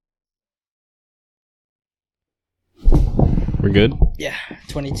We're good? Yeah,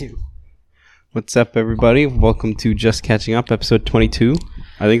 22. What's up, everybody? Welcome to Just Catching Up, episode 22.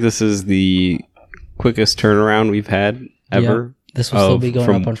 I think this is the quickest turnaround we've had ever. Yep. This will still be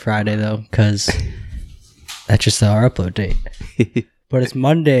going up on Friday, though, because that's just our upload date. But it's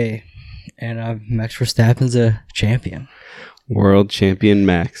Monday, and Max Verstappen's a champion. World champion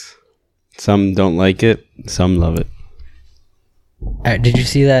Max. Some don't like it, some love it. Did you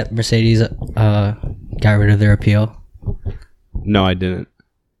see that Mercedes got rid of their appeal? No, I didn't.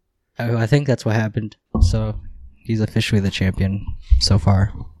 I think that's what happened. So he's officially the champion so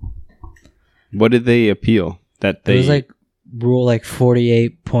far. What did they appeal? It was like rule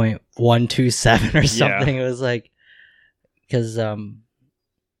 48.127 or something. Yeah. It was like because I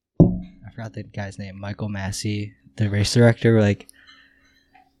forgot the guy's name, Michael Massey, the race director,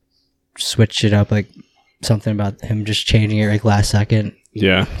 switched it up, something about him just changing it last second.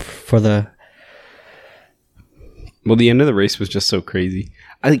 Yeah. For the the end of the race was just so crazy.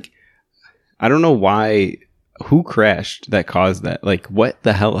 I don't know why. Who crashed that caused that? What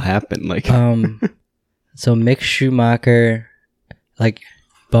the hell happened? So Mick Schumacher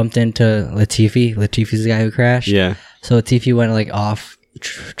bumped into Latifi. Latifi's the guy who crashed. Yeah. So Latifi went off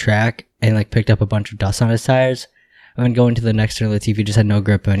track and picked up a bunch of dust on his tires. And then going to the next turn, Latifi just had no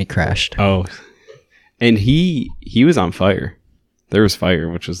grip and he crashed. Oh, and he was on fire. There was fire,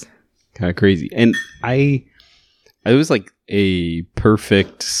 which was kind of crazy. And it was a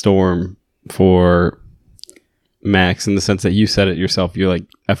perfect storm for Max in the sense that you said it yourself. You're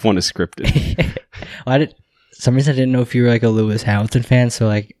F1 is scripted. Well, some reason I didn't know if you were a Lewis Hamilton fan,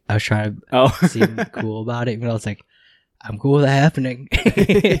 so I was trying to seem cool about it. Even though it's I'm cool with that happening.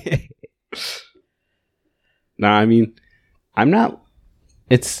 Nah, I mean, I'm not.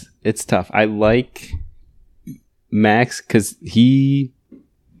 It's tough. I like Max because he,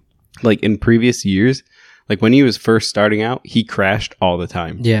 in previous years, when he was first starting out, he crashed all the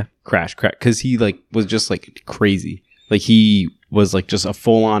time. Yeah. Crash, because he was just crazy. He was just a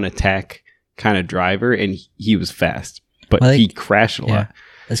full on attack kind of driver, and he was fast, but he crashed a lot.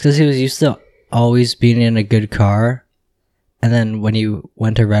 That's because he was used to always being in a good car, and then when he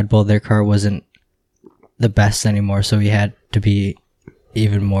went to Red Bull, their car wasn't the best anymore, so he had to be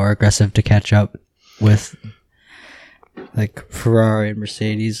even more aggressive to catch up with Ferrari and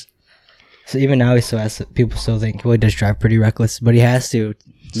Mercedes. So even now, he still has people still think he does drive pretty reckless, but he has to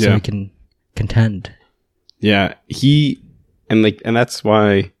so he can contend. Yeah, and that's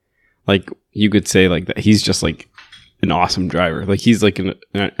why you could say that he's just an awesome driver. He's an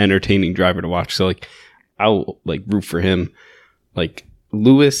entertaining driver to watch. So I'll root for him.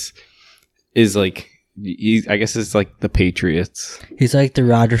 Lewis is I guess it's the Patriots. He's the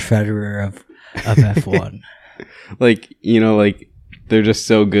Roger Federer of F1. They're just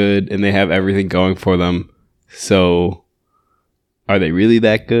so good and they have everything going for them. So are they really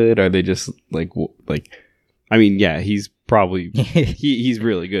that good? Are they just I mean, yeah, he's probably he's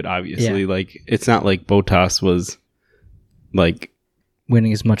really good, obviously. Yeah. It's not Bottas was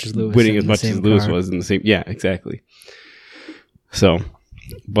winning as much as Lewis. Was in the same. Yeah, exactly. So,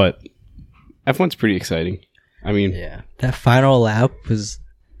 but F1's pretty exciting. I mean, yeah, that final lap was.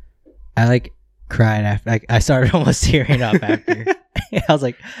 I cried after. I started almost tearing up after. I was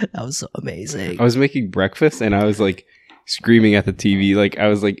that was so amazing. I was making breakfast and I was screaming at the TV. I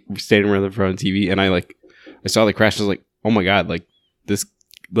was standing around the front of the TV and I saw the crash. I was oh my god, this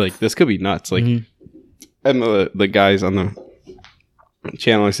could be nuts. And the guys on the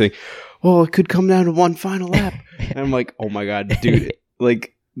channel are saying, "Oh, it could come down to one final lap." And I'm "Oh my god, dude,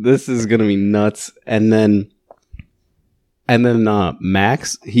 this is gonna be nuts." And then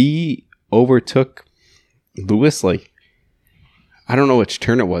Max, he overtook Lewis I don't know which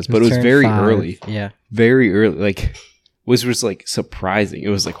turn it was, but it was very 5. early. Yeah. Very early. Was surprising. It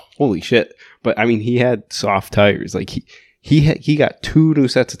was holy shit. But I mean, he had soft tires. He got 2 new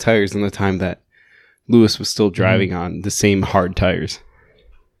sets of tires in the time that Lewis was still driving on the same hard tires.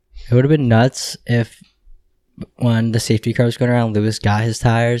 It would have been nuts if when the safety car was going around, Lewis got his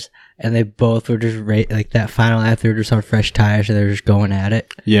tires and they both were just that final lap, they were just on fresh tires and they were just going at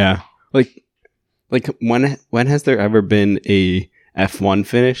it. Yeah. When has there ever been a F1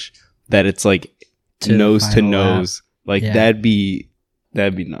 finish that it's nose to nose? That'd be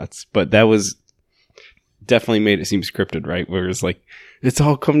nuts. But that was definitely made it seem scripted, right? Where it's it's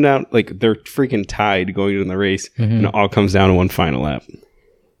all come down they're freaking tied going into the race, and it all comes down to one final lap.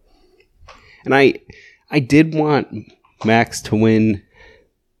 And I did want Max to win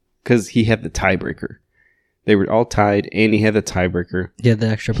because he had the tiebreaker. They were all tied, and he had the tiebreaker. He had the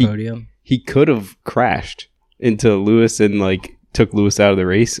extra podium. He could have crashed into Lewis and took Lewis out of the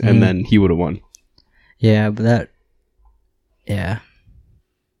race, and then he would have won. Yeah, but Yeah.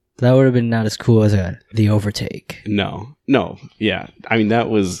 That would have been not as cool as the overtake. No. Yeah. I mean, that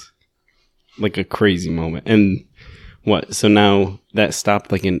was like a crazy moment. And what? So now that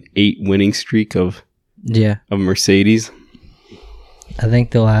stopped like an 8 winning streak of Mercedes. I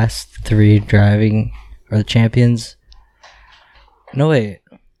think the last 3 driving are the champions. No, wait.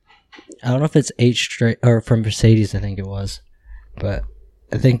 I don't know if it's 8 straight, or from Mercedes, I think it was. But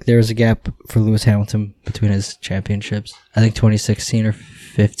I think there was a gap for Lewis Hamilton between his championships. I think 2016 or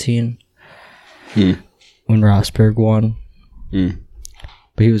 15 when Rosberg won.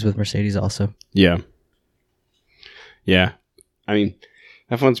 But he was with Mercedes also. Yeah. I mean,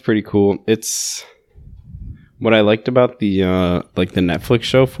 F1's pretty cool. It's what I liked about the like the Netflix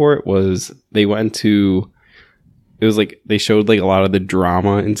show for it was they went to. It was like they showed like a lot of the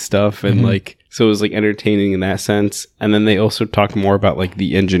drama and stuff, and like so it was like entertaining in that sense. And then they also talked more about like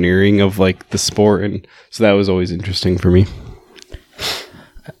the engineering of like the sport, and so that was always interesting for me.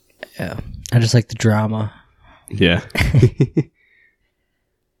 Yeah, I just like the drama. Yeah.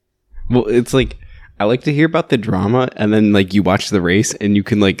 Well, it's like I like to hear about the drama, and then like you watch the race, and you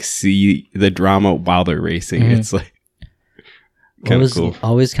can like see the drama while they're racing. It's like kind of cool.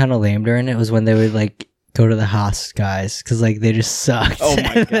 Always kind of lame during it was when they would like go to the Haas guys because like they just sucked. Oh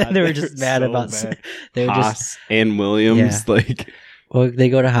my god, they were just mad about they were Haas and Williams. Yeah. Like, well, they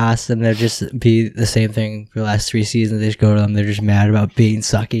go to Haas and they'll just be the same thing for the last 3 seasons. They just go to them. They're just mad about being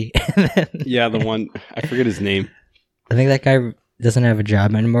sucky. Yeah, the one I forget his name. I think that guy doesn't have a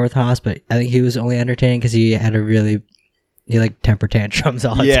job anymore with Haas, but I think he was only entertaining because he had like temper tantrums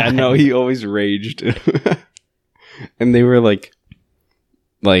all the time. Yeah, no, he always raged, and they were like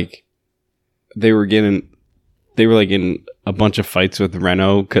they were like in a bunch of fights with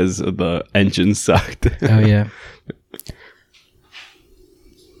Renault because the engine sucked. Oh yeah.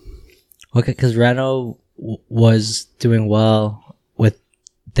 Okay, because Renault was doing well with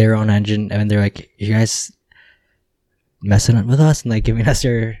their own engine, and they're like, "You guys messing up with us and like giving us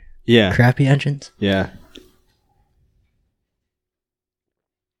your crappy engines." Yeah.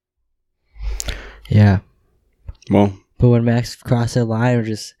 Yeah. Well, but when Max crossed that line,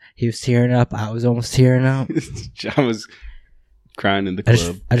 he was tearing up. I was almost tearing up. John was crying in the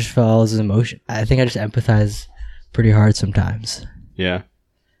club. I just felt all his emotion. I think I just empathize pretty hard sometimes. Yeah.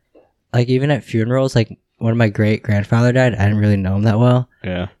 Like even at funerals, like when my great grandfather died, I didn't really know him that well.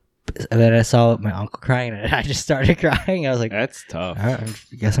 Yeah. And then I saw my uncle crying, and I just started crying. I was like, "That's tough." All right,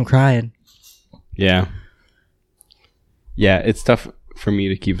 I guess I'm crying. Yeah. Yeah, it's tough for me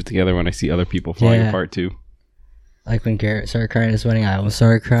to keep it together when I see other people falling apart too. Like when Garrett started crying at his wedding, I almost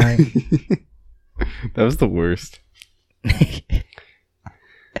started crying. That was the worst. That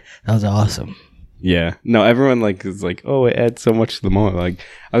was awesome. Yeah. No, everyone like is like, "Oh, it adds so much to the moment." Like,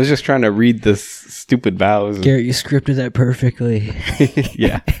 I was just trying to read this stupid vows. Garrett, you scripted that perfectly.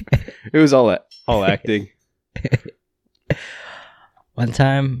 Yeah. It was all acting. One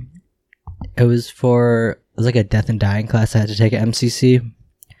time, it was like a death and dying class I had to take at MCC,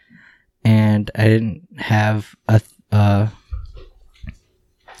 and I didn't have a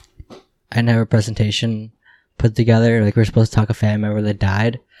presentation put together. Like we were supposed to talk a family member that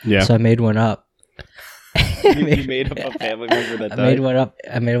died. Yeah. So I made one up. You made up a family member that died?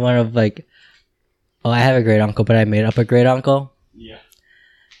 I made one of like, I have a great uncle, but I made up a great uncle. Yeah.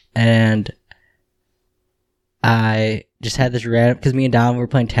 And I just had this random, because me and Dom were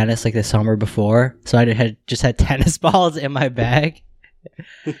playing tennis like the summer before, so I had tennis balls in my bag.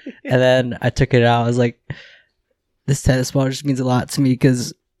 And then I took it out. I was like, this tennis ball just means a lot to me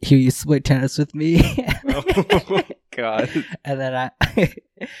because he used to play tennis with me. Oh god. And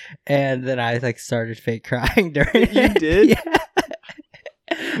then I like started fake crying during it. You did? Yeah.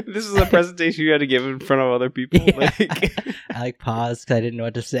 This is a presentation you had to give in front of other people. Yeah. Like I like paused because I didn't know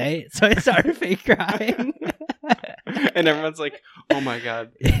what to say, so I started fake crying. And everyone's like, "Oh my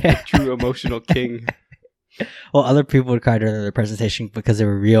god, true emotional king." Well, other people would cry during their presentation because they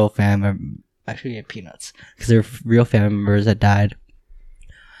were real family. Actually, yeah, peanuts because they were real family members that died.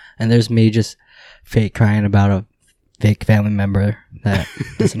 And there's me just fake crying about a fake family member that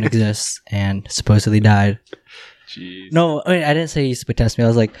doesn't exist and supposedly died. Jeez. No, I didn't say he spit test me. I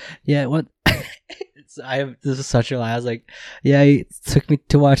was like, yeah, what? This is such a lie. I was like, yeah, he took me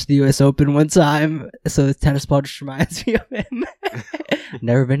to watch the U.S. Open one time, so the tennis ball just reminds me of him.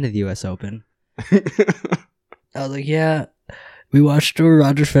 Never been to the U.S. Open. I was like, yeah, we watched a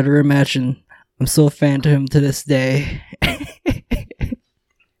Roger Federer match, and I'm still a fan to him to this day.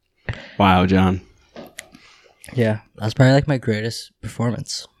 Wow, John. Yeah, that was probably like my greatest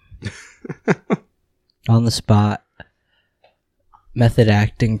performance. On the spot. Method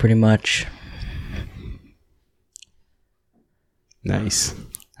acting, pretty much. Nice.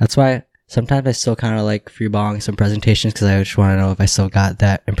 That's why sometimes I still kind of like freeballing some presentations because I just want to know if I still got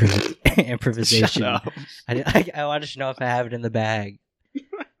that improvisation. Shut up. I want to know if I have it in the bag.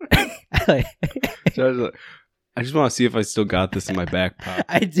 I just want to see if I still got this in my back pocket.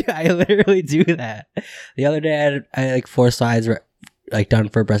 I do. I literally do that. The other day, I had like 4 slides like done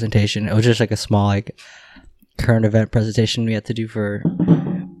for a presentation. It was just like a small like current event presentation we had to do for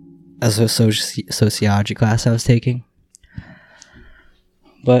a sociology class I was taking.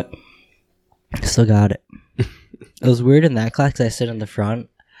 But I still got it. It was weird in that class because I sit in the front.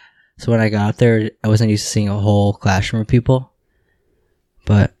 So when I got up there, I wasn't used to seeing a whole classroom of people.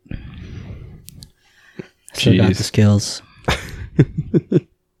 But I still got the skills.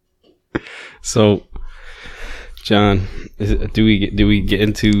 So, John, do we get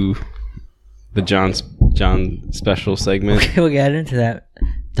into the John special segment? Okay, we'll get into that.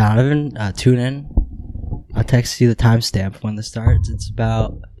 Donovan, tune in. I'll text you the timestamp when this starts. It's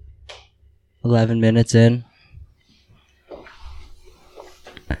about 11 minutes in.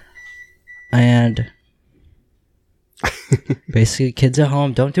 And basically, kids at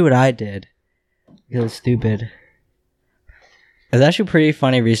home, don't do what I did. It was stupid. It was actually pretty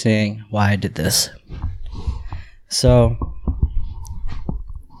funny reasoning why I did this. So,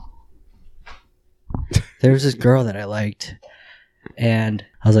 there was this girl that I liked. And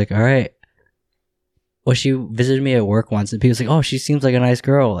I was like, all right. Well, she visited me at work once, and people was like, oh, she seems like a nice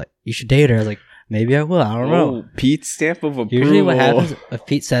girl. Like, you should date her. I was like, maybe I will. I don't know. Pete's stamp of approval. Usually what happens if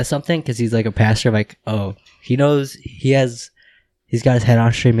Pete says something, because he's like a pastor, I'm like, oh, he knows he's got his head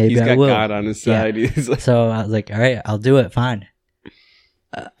on straight. Maybe I will. He's got God on his side. Yeah. He's like, so I was like, all right, I'll do it. Fine.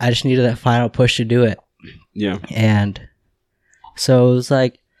 I just needed that final push to do it. Yeah. And so it was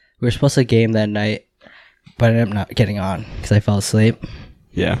like, we were supposed to game that night, but I ended up not getting on because I fell asleep.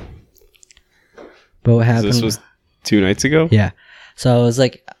 Yeah. But what happened? So this was 2 nights ago? Yeah. So it was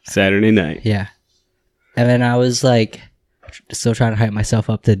like Saturday night. Yeah. And then I was like still trying to hype myself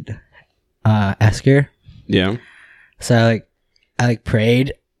up to ask her. Yeah. So I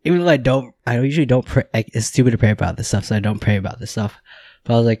prayed. Even though I usually don't pray. Like, it's stupid to pray about this stuff, so I don't pray about this stuff.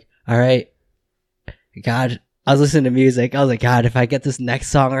 But I was like, all right, God. I was listening to music. I was like, God, if I get this next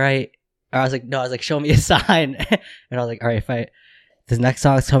song right, or I was like, show me a sign. And I was like, all right, this next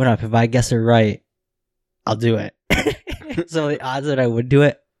song's coming up, if I guess it right, I'll do it. So the odds that I would do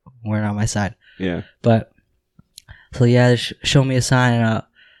it weren't on my side. Yeah. But so yeah, show me a sign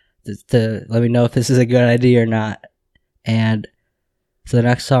to let me know if this is a good idea or not. And so the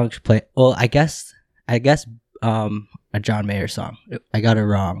next song to play. Well, I guess a John Mayer song. I got it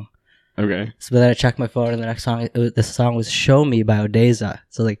wrong. Okay. So then I checked my phone, and the next song, the song was "Show Me" by Odessa.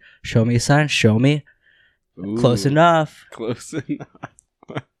 So like, show me a sign, show me. Ooh, close enough. Close enough.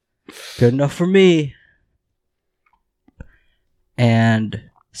 Good enough for me. And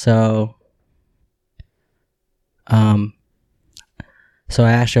so I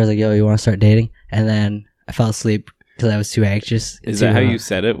asked her, I was like, yo, you want to start dating? And then I fell asleep because I was too anxious. Is that how you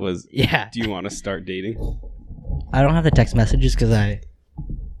said it? Was, yeah. Do you want to start dating? I don't have the text messages because I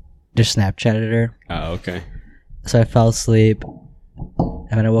just Snapchatted her. Oh, okay. So I fell asleep.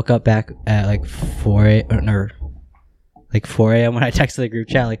 And then I woke up back at like 4 a.m. when I texted the group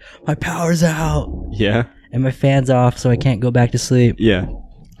chat, like, my power's out. Yeah. And my fan's off, so I can't go back to sleep. Yeah.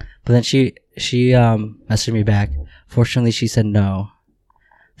 But then she messaged me back. Fortunately, she said no.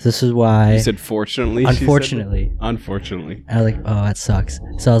 So this is why. You said fortunately? Unfortunately. Unfortunately. And I was like, oh, that sucks.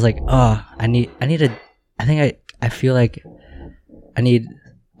 So I was like, oh, I feel like I need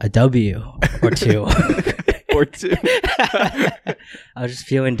a W or two. Or two. I was just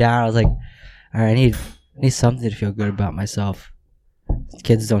feeling down. I was like, all right, I need something to feel good about myself.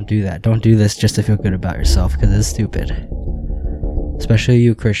 Kids don't do that. Don't do this just to feel good about yourself, because it's stupid. Especially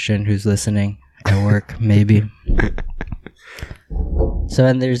you, Christian, who's listening at work, maybe. So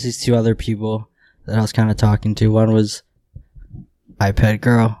then there's these 2 other people that I was kind of talking to. One was iPad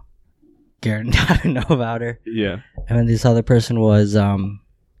girl. Garrett didn't know about her. Yeah. And then this other person was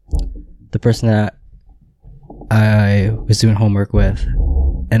the person that I was doing homework with.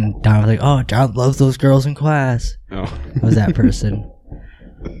 And Don was like, oh, John loves those girls in class. Oh. It was that person.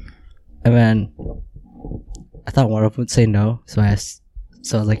 And then I thought one of them would say no. So I was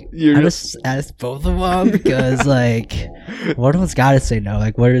like, I just asked both of them because, like, one of them's got to say no.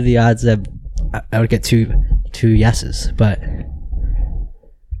 Like, what are the odds that I would get two yeses? But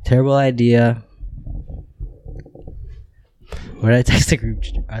terrible idea. What did I text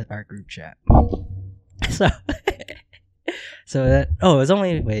our group chat? So that, it was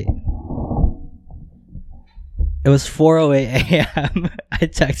only, it was 4:08 a.m. I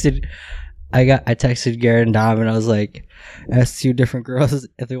texted I texted Garrett and Dom and I was like, asked 2 different girls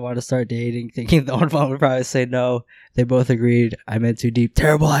if they want to start dating, thinking the one of them would probably say no. They both agreed. I'm in too deep.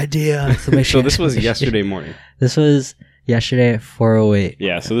 Terrible idea. So this was yesterday morning. This was yesterday at 4:08.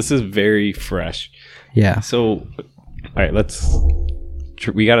 Yeah, so this is very fresh. Yeah. So, all right,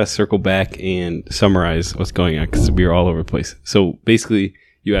 we got to circle back and summarize what's going on because we were all over the place. So basically,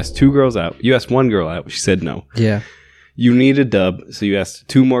 you asked 2 girls out. You asked 1 girl out. She said no. Yeah. You need a dub, so you asked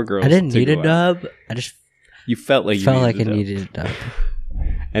 2 more girls. I didn't need a dub. I just you felt like I needed a dub.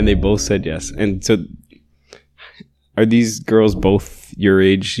 And they both said yes. And so, are these girls both your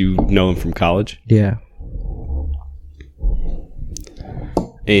age? You know them from college? Yeah.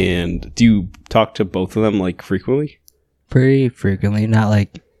 And do you talk to both of them like frequently? Pretty frequently, not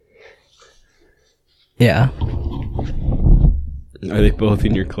like. Yeah. Are they both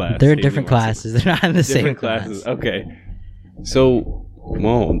in your class? They're in different classes. They're not in the same classes. Okay. So,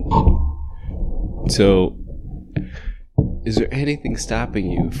 is there anything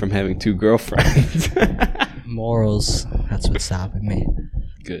stopping you from having 2 girlfriends? Morals. That's what's stopping me.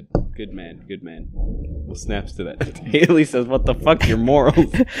 Good man. Well, snaps to that. Haley says, "What the fuck, your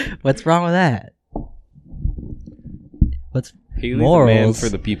morals?" What's wrong with that? What's Haley's morals? A man for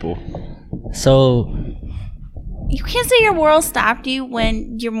the people. So. You can't say your morals stopped you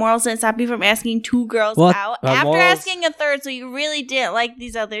when your morals didn't stop you from asking 2 girls out after asking a third. So you really didn't like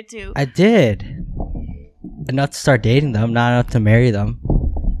these other 2. I did. Enough to start dating them, not enough to marry them.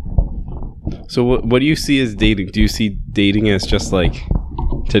 So what do you see as dating? Do you see dating as just like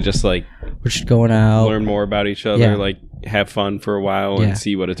we're just going out, learn more about each other, like have fun for a while and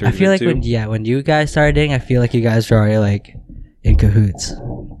see what it turns into? I feel like when you guys started dating, I feel like you guys were already like in cahoots.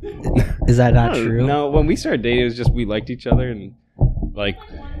 Is that not true? No, when we started dating, it was just we liked each other and like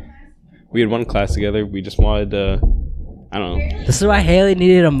we had 1 class together. We just wanted to, I don't know. This is why Haley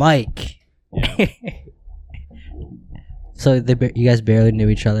needed a mic. Yeah. So you guys barely knew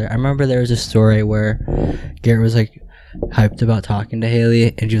each other. I remember there was a story where Garrett was like hyped about talking to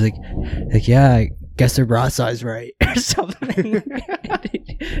Haley, and she was like, yeah, I guess her bra size right or something.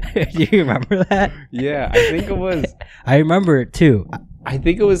 Do you remember that? Yeah, I think it was. I remember it too. I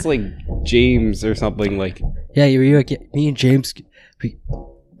think it was like James or something like. Yeah, you were like, me and James.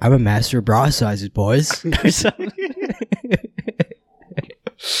 I'm a master of bra sizes, boys. Or something.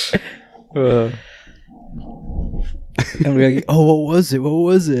 And we were like, oh, what was it? What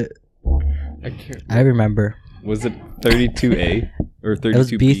was it? I remember. Was it 32A or 32B? It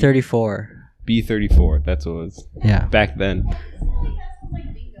was B34. B34. That's what it was. Yeah. Back then.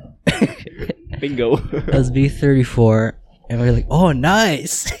 Bingo. It was B34, and we were like, oh,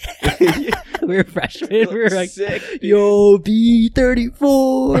 nice. We were freshmen. We were like, sick, yo,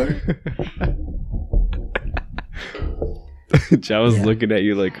 B34. John was looking at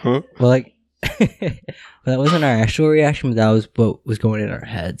you like, huh? Well, like, that wasn't our actual reaction, but that was what was going in our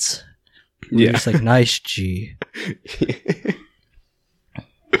heads. We were just like, nice, G.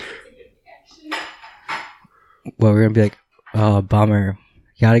 Well, we're gonna be like, oh, bummer.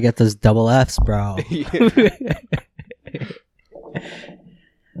 You gotta get those double Fs, bro.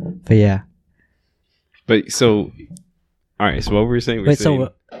 But yeah. But so, all right. So what were you saying?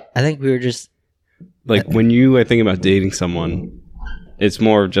 So I think we were just like when you are thinking about dating someone, it's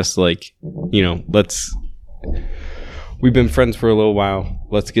more just like, you know, we've been friends for a little while.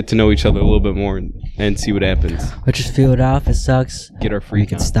 Let's get to know each other a little bit more and see what happens. Let's just feel it off. If it sucks, get our freak on. We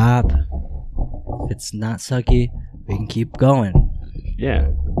can stop. If it's not sucky, we can keep going. Yeah.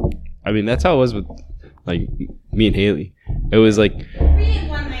 I mean, that's how it was with like me and Haley. It was like Really,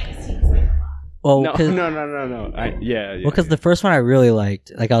 one night seems like a lot. Well, no. Yeah. Well, because the first one I really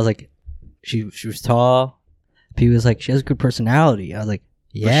liked. Like I was like, she was tall. P was like, she has a good personality. I was like,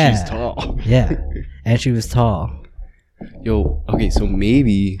 yeah, but she's tall. Yeah, and she was tall. Yo, okay, so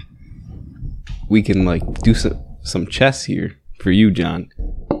maybe we can like do some chess here for you, John.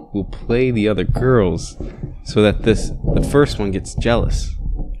 We'll play the other girls so that the first one gets jealous.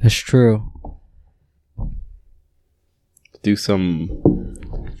 That's true. Do some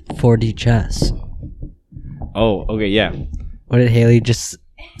 4D chess. Oh, okay, yeah. What did Haley just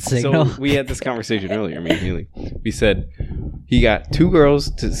signal? So we had this conversation earlier, me and Haley. We said he got 2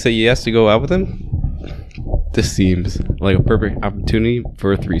 girls to say yes to go out with him. This seems like a perfect opportunity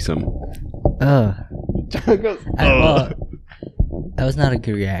for a threesome. John goes, well, that was not a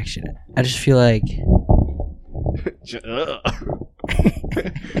good reaction. I just feel like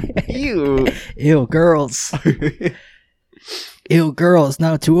Ew, girls. Ew, girls.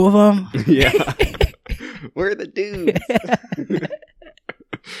 Now 2 of them? Yeah. Where are the dudes?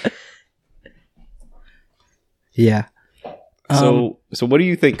 Yeah. So what do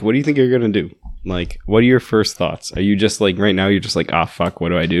you think? What do you think you're gonna do? Like, what are your first thoughts? Are you just like right now? You're just like, fuck, what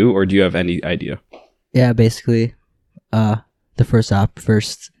do I do? Or do you have any idea? Yeah, basically, the first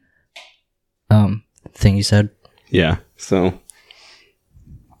thing you said. Yeah. So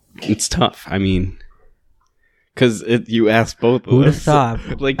it's tough. I mean, because you asked both. Who would have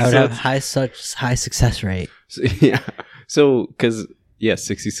thought? Like, I would have such high success rate. So, yeah. So because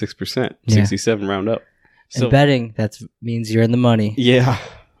 66%, 67 round up. So in betting, that means you're in the money. Yeah.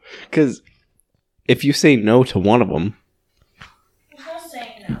 Because if you say no to one of them,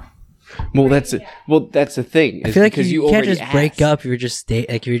 well, that's it. Well, that's the thing. I feel like you can't just break up. You're just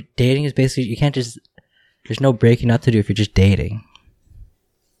like you're dating is basically you can't just. There's no breaking up to do if you're just dating.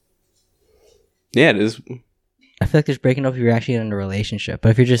 Yeah, it is. I feel like there's breaking up if you're actually in a relationship. But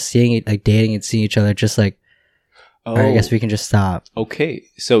if you're just seeing it, like dating and seeing each other, just like, all right, I guess we can just stop. Okay,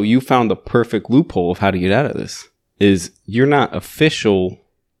 so you found the perfect loophole of how to get out of this. Is you're not official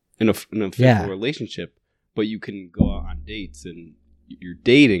in an official relationship, but you can go out on dates and you're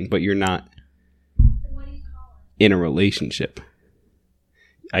dating, but you're not in a relationship.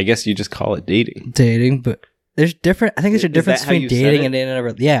 I guess you just call it dating. Dating, but there's different. I think there's a difference between dating and in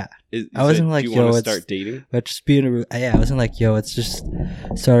a I wasn't like, yo, let's start dating. But just be in a I wasn't like, yo, let's just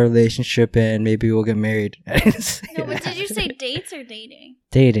start a relationship and maybe we'll get married. No, but did you say dates or dating?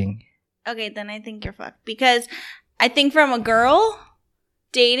 Dating. Okay, then I think you're fucked because I think from a girl,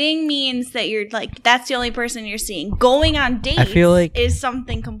 dating means that you're like that's the only person you're seeing. Going on dates, I feel like is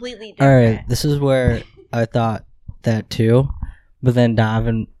something completely different. All right, this is where I thought that too. But then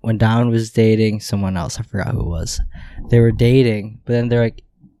when Donovan was dating someone else, I forgot who it was. They were dating, but then they're like,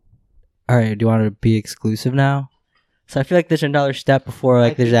 all right, do you want to be exclusive now? So I feel like there's another step before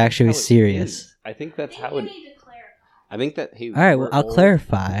like there's actually serious. I think that's how it. I think that. Hey, all right, well, I'll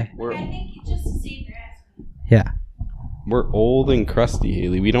clarify. I think just to save your ass. Yeah. We're old and crusty,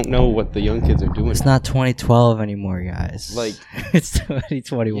 Haley. We don't know what the young kids are doing. It's not 2012 anymore, guys. Like it's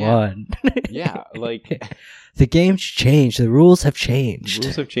 2021. Yeah, like the game's changed. The rules have changed. The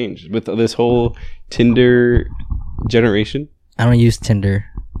rules have changed with this whole Tinder generation. I don't use Tinder.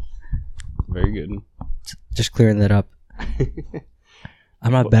 Very good. Just clearing that up.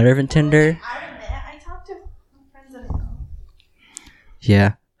 I'm not better than Tinder. I talk to friends that are.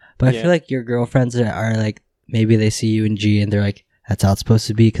 Yeah, but I feel like your girlfriends are like. Maybe they see you in G and they're like, that's how it's supposed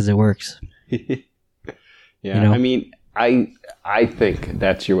to be because it works. Yeah, you know? I mean, I think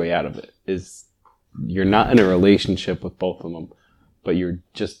that's your way out of it, is you're not in a relationship with both of them, but you're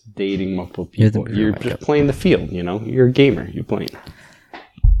just dating multiple people. You're just playing the field, you know? You're a gamer. You're playing.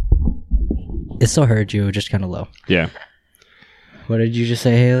 It still heard you, just kind of low. Yeah. What did you just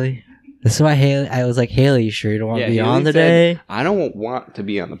say, Haley? This is why I was like, Haley, you sure you don't want to be on today? I don't want to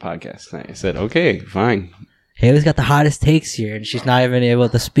be on the podcast tonight. I said, okay, fine. Haley's got the hottest takes here, and she's not even able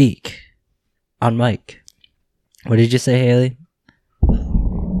to speak on mic. What did you say, Haley? I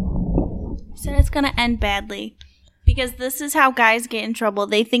said it's going to end badly. Because this is how guys get in trouble.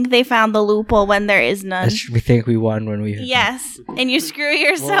 They think they found the loophole when there is none. We think we won when we... Yes. And you screw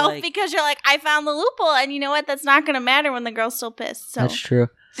yourself because you're like, I found the loophole. And you know what? That's not going to matter when the girl's still pissed. So. That's true.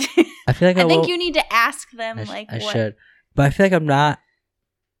 I feel like I think you need to ask them I should. But I feel like I'm not...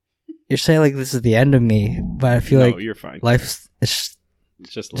 You're saying like this is the end of me, but I feel like you're fine. Life's it's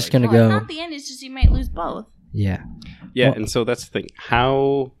just life. Gonna go. It's not the end. It's just you might lose both. Yeah. Yeah, and so that's the thing.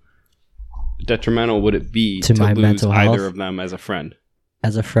 How detrimental would it be to my lose mental either health? Of them as a friend?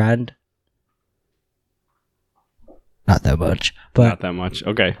 As a friend, not that much. But not that much.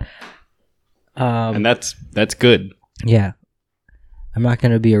 Okay. And that's good. Yeah. I'm not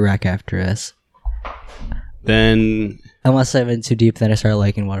gonna be a wreck after this. Then. Unless I'm in too deep, then I start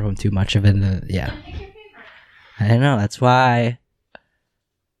liking one of them too much of it. Yeah. I know, that's why.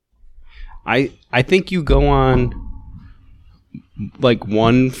 I think you go on like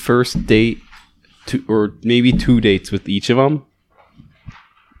one first date or maybe 2 dates with each of them.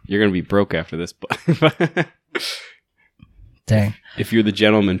 You're going to be broke after this. Dang. If you're the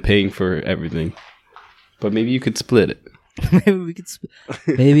gentleman paying for everything. But maybe you could split it. Maybe we could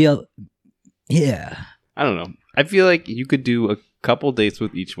maybe I'll... Yeah. I don't know. I feel like you could do a couple dates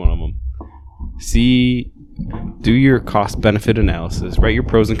with each one of them. Do your cost-benefit analysis, write your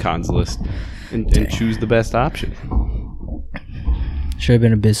pros and cons list, and choose the best option. Should have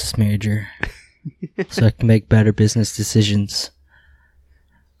been a business major so I can make better business decisions.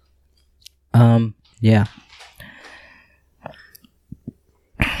 Yeah.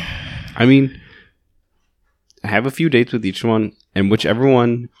 I mean, have a few dates with each one, and whichever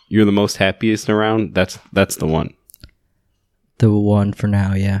one you're the most happiest around, that's the one. The one for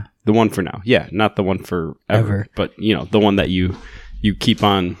now, yeah. The one for now. Yeah, not the one forever. But, the one that you keep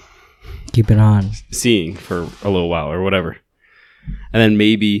on... Keep it on. Seeing for a little while or whatever. And then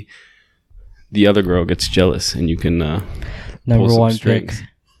maybe the other girl gets jealous and you can number one pick.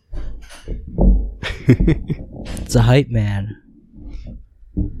 It's a hype man.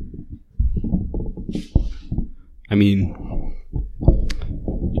 I mean,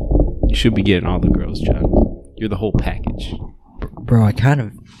 you should be getting all the girls, John. You're the whole package. Bro, I kind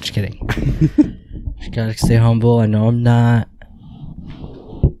of... Just kidding. Just gotta stay humble. I know I'm not.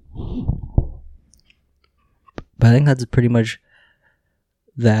 But I think that's pretty much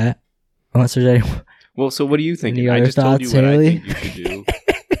that. Unless there's any... Well, so what do you think? I just told you what I think you should do.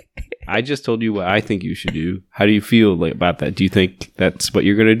 I just told you what I think you should do. How do you feel about that? Do you think that's what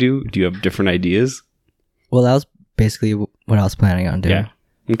you're going to do? Do you have different ideas? Well, that was basically what I was planning on doing.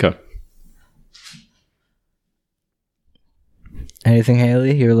 Yeah. Okay. Anything,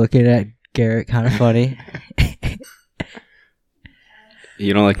 Haley? You're looking at Garrett kind of funny.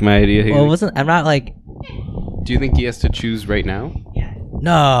 You don't like my idea, Haley? Well, I'm not like... Do you think he has to choose right now? Yeah.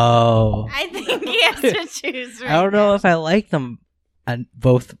 No. I think he has to choose right now. I don't know if I like them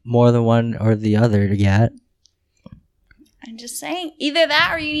both more than one or the other yet. I'm just saying, either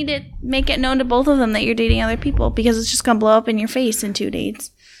that or you need to make it known to both of them that you're dating other people, because it's just going to blow up in your face in 2 dates.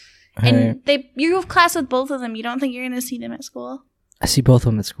 And you have class with both of them. You don't think you're going to see them at school? I see both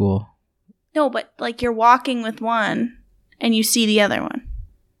of them at school. No, but like you're walking with one and you see the other one.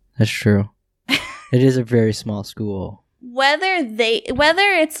 That's true. It is a very small school. Whether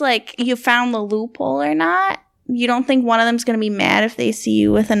it's like you found the loophole or not, you don't think one of them's going to be mad if they see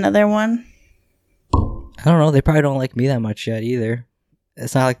you with another one? I don't know. They probably don't like me that much yet either.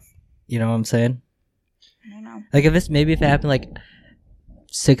 It's not like, you know what I'm saying? I don't know. Like if it happened like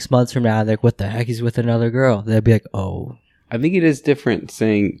 6 months from now, like what the heck, he's with another girl. They'd be like, oh. I think it is different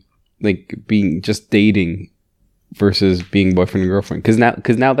saying like being just dating versus being boyfriend and girlfriend,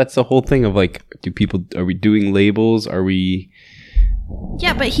 because now that's the whole thing of like, are we doing labels? Are we?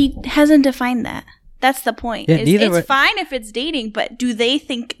 Yeah, but he hasn't defined that. That's the point. Yeah, it's fine if it's dating, but do they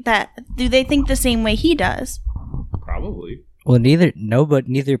think the same way he does? Probably. Well,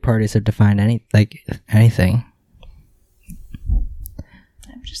 neither parties have defined anything.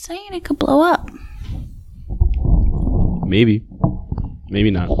 I'm just saying it could blow up. Maybe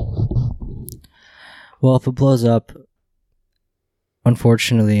not. Well, if it blows up,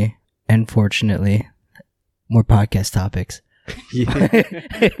 unfortunately and fortunately, more podcast topics.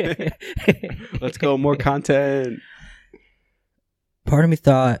 Let's go, more content. Part of me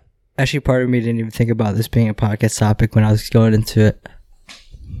didn't even think about this being a podcast topic when I was going into it.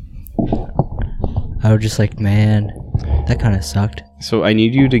 I was just like, man, that kind of sucked. So I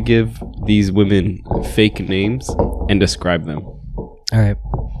need you to give these women fake names and describe them. All right.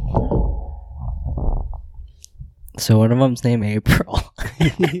 So one of them's named April.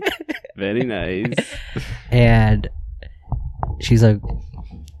 Very nice. And she's like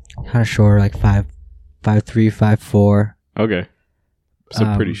kind of short, like 5'3", 5'4". Okay.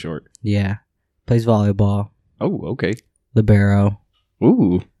 So pretty short. Yeah. Plays volleyball. Oh, okay. Libero.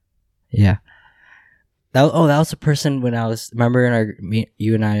 Ooh. Yeah. That was the person when remember in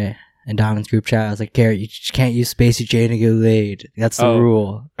you and I and Donovan's group chat, I was like, Garrett, you just can't use Spacey J to get laid. That's the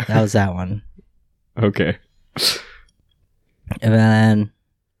rule. That was that one. Okay. And then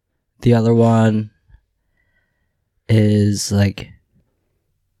the other one is like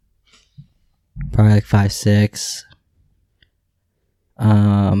probably like 5'6".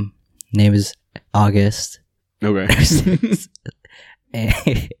 Name is August. Okay.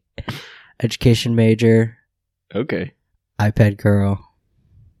 Education major. Okay. iPad girl.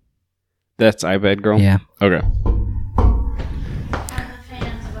 That's iPad girl? Yeah. Okay.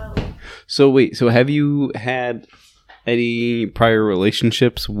 So wait, have you had any prior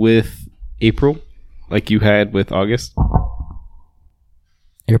relationships with April like you had with August?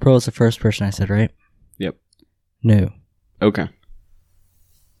 April is the first person I said, right? Yep. No. Okay.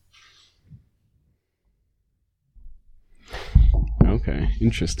 Okay,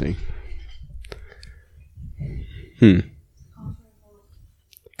 interesting.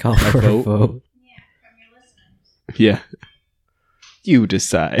 Call for a vote. Yeah, from your listeners. Yeah. You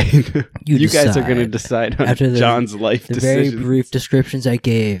decide. You guys are going to decide on after John's life decisions. The very brief descriptions I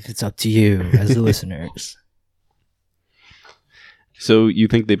gave, it's up to you as the listeners. So you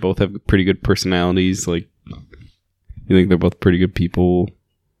think they both have pretty good personalities? Like, you think they're both pretty good people?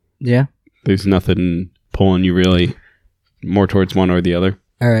 Yeah. There's nothing pulling you really more towards one or the other?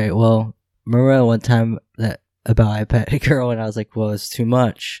 All right. Well, remember that one time about iPad girl, and I was like, well, it's too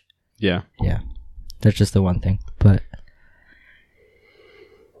much. Yeah. Yeah. That's just the one thing. But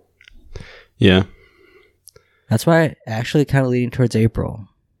Yeah. That's why I actually kind of leaning towards April.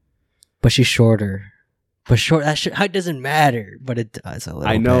 But she's shorter. But it doesn't matter, but it does a little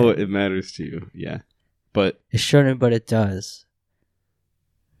I know bit. it matters to you. Yeah. But It's shorter, but it does.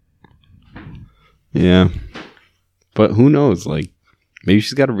 yeah. But who knows? Like, maybe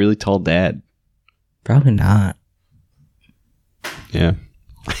she's got a really tall dad. Probably not. Yeah.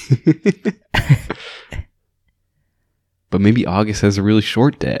 But maybe August has a really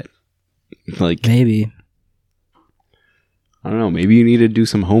short dad. Like, Maybe. I don't know. Maybe you need to do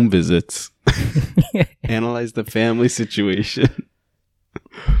some home visits. Analyze the family situation.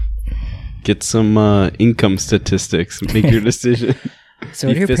 Get some income statistics. Make your decision. So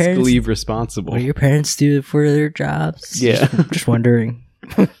Be what do your fiscally parents, responsible. what do your parents do for their jobs? Yeah. Just wondering.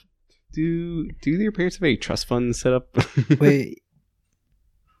 Do your parents have a trust fund set up? Wait.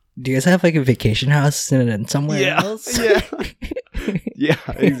 Do you guys have like a vacation house in somewhere else? Yeah. Yeah,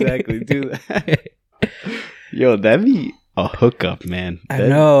 exactly. Do that. Yo, that'd be a hookup, man. I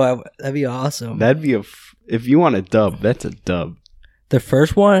know. That'd be awesome. That'd be if you want a dub, that's a dub. The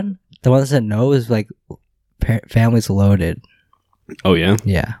first one, the one that said no, is like family's loaded. Oh, yeah?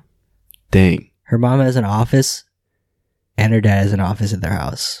 Yeah. Dang. Her mom has an office and her dad has an office at their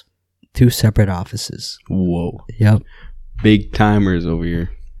house. 2 separate offices. Whoa. Yep. Big timers over here.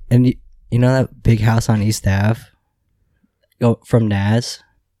 And you know that big house on East Ave? From Naz?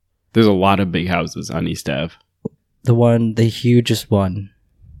 There's a lot of big houses on East Ave. The hugest one.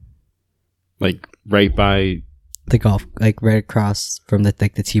 Like, right by... The golf, like right across from the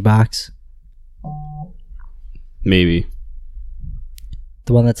tee box. Maybe.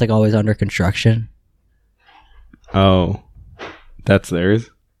 The one that's like always under construction. Oh. That's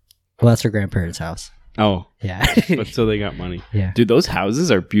theirs? Well, that's her grandparents' house. Oh. Yeah. But so they got money. Yeah. Dude, those houses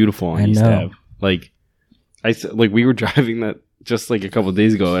are beautiful on I East know. Ave. Like, we were driving that just like a couple of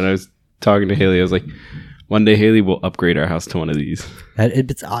days ago, and I was talking to Haley. I was like, one day Haley will upgrade our house to one of these.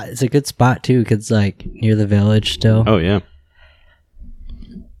 It's a good spot too, because like near the village still. Oh, yeah.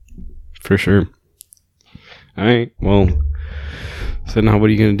 For sure. All right. Well, so now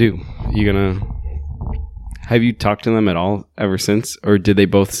what are you going to do? Have you talked to them at all ever since? Or did they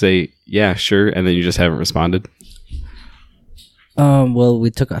both say, yeah, sure, and then you just haven't responded? Well,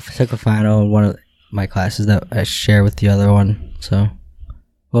 we took a final in one of my classes that I share with the other one. So,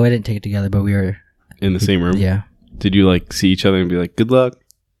 well, we didn't take it together, but we were In the same room? Yeah. Did you like see each other and be like, good luck?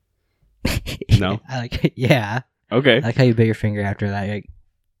 No? Yeah. Okay. I like how you bit your finger after that. Like,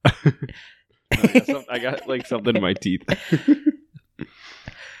 I got like something in my teeth.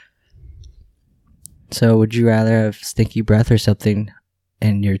 So, would you rather have stinky breath or something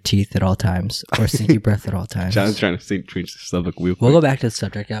in your teeth at all times, or stinky breath at all times? John's trying to change the subject real quick. We'll go back to the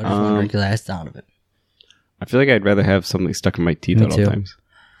subject. I was just wondering because I asked Donovan. I feel like I'd rather have something stuck in my teeth Me at too. all times.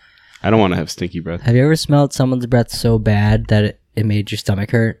 I don't want to have stinky breath. Have you ever smelled someone's breath so bad that it made your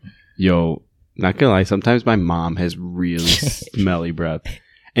stomach hurt? Yo, not gonna lie, sometimes my mom has really smelly breath.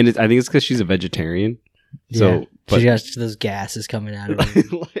 And I think it's because she's a vegetarian. So, yeah. She got those gases coming out of her.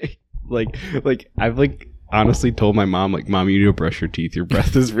 like I've like honestly told my mom, like, Mom, you need to brush your teeth. Your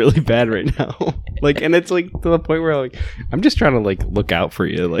breath is really bad right now. Like, and it's like to the point where like I'm just trying to like look out for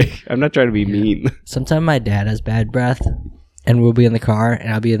you. Like, I'm not trying to be mean. Sometimes my dad has bad breath, and we'll be in the car,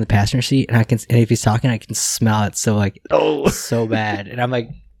 and I'll be in the passenger seat, and if he's talking, I can smell it. So like, so bad, and I'm like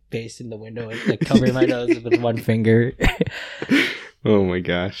facing the window and like covering my nose with one finger. Oh my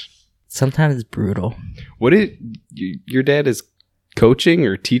gosh. Sometimes it's brutal. What your dad is coaching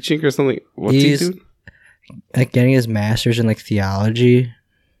or teaching or something? What's he doing? Like getting his master's in like theology.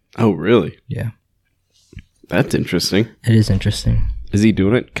 Oh, really? Yeah. That's interesting. It is interesting. Is he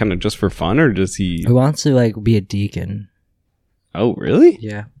doing it kind of just for fun, or does he? He wants to like be a deacon. Oh, really?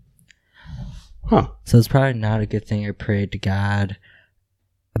 Yeah. Huh. So it's probably not a good thing I prayed to God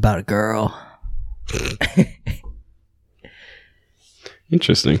about a girl.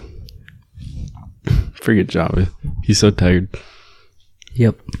 Interesting. Forget Java. He's so tired.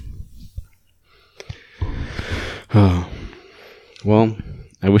 Yep. Oh. Well,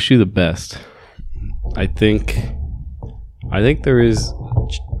 I wish you the best. I think there is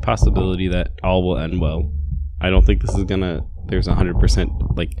possibility that all will end well. I don't think this is there's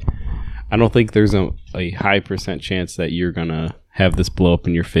 100% like, I don't think there's a high percent chance that you're gonna have this blow up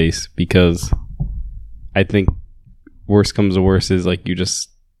in your face, because I think worst comes to worst is like you just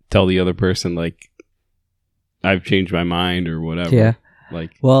tell the other person like, I've changed my mind or whatever. Yeah.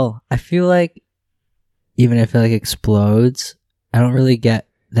 Like, well, I feel like even if it like explodes, I don't really get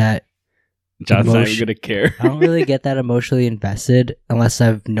that. John's not even gonna care. I don't really get that emotionally invested unless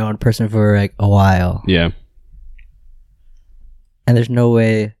I've known a person for like a while. Yeah. And there's no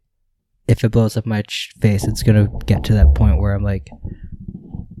way if it blows up my face, it's gonna get to that point where I'm like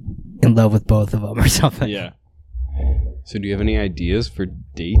in love with both of them or something. Yeah. So do you have any ideas for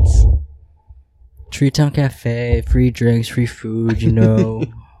dates? Tree Town Cafe, free drinks, free food, you know.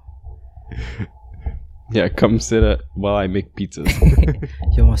 Yeah, come sit while I make pizzas.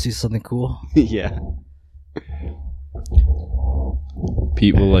 You want to see something cool? Yeah.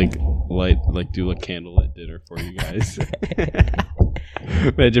 Pete will do a candlelit dinner for you guys.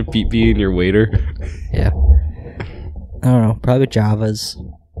 Imagine Pete being your waiter. Yeah. I don't know. Probably Java's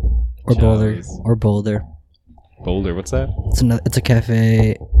or Java's. Boulder. Boulder, what's that? It's a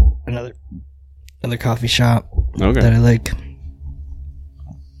cafe. Another coffee shop Okay. that I like.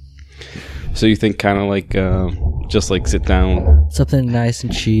 So you think kind of like just like sit down, Something nice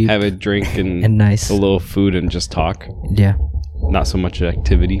and cheap, have a drink and nice. a little food and just talk. Yeah. Not so much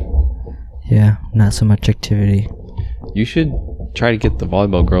activity. Yeah. Not so much activity. You should try to get the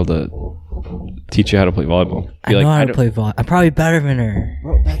volleyball girl to teach you how to play volleyball. I know how to play volleyball. I'm probably better than her.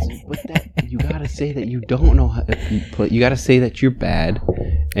 Bro, you gotta say that you don't know how to play. You gotta say that you're bad,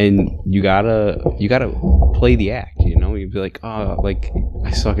 and you gotta play the act. You know, you'd be like, oh, like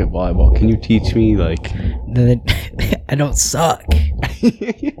I suck at volleyball. Can you teach me? Like, Then I don't suck.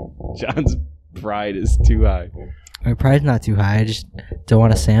 John's pride is too high. My pride's not too high. I just don't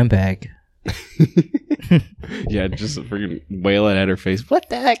want to sandbag. Yeah, just freaking wail it at her face. What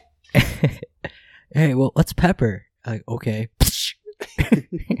the heck? Hey, well, let's pepper. Like, okay.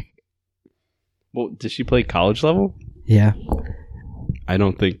 Well, does she play college level? Yeah. I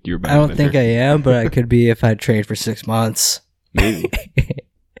don't think you're better. I don't than think her. I am, but I could be if I trained for 6 months. Maybe.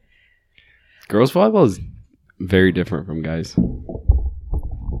 Girls volleyball is very different from guys.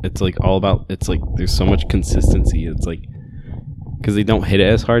 It's like all about. It's like there's so much consistency. It's like because they don't hit it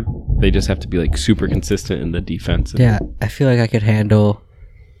as hard. They just have to be like super consistent in the defense. Yeah, I feel like I could handle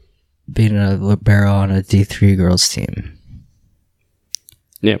being a libero on a D3 girls team.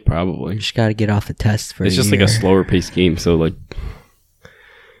 Yeah, probably. You just got to get off the test for It's just like a slower paced game. So like,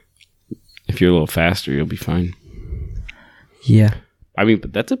 if you're a little faster, you'll be fine. Yeah, I mean,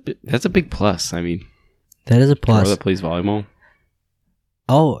 but that's a big plus. I mean, that is a girl plus. that plays volleyball.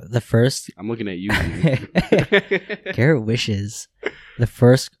 Oh, the first I'm looking at you. Garrett wishes. The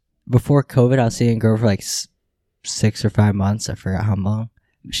first before COVID, I was seeing a girl for like 6 or 5 months. I forgot how long.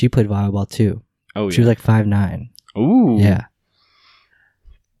 She played volleyball too. Oh, yeah. She was like 5'9". Ooh. Yeah.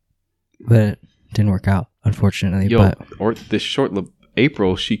 But it didn't work out, unfortunately. Yo, but or this short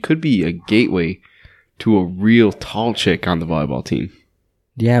April, she could be a gateway to a real tall chick on the volleyball team.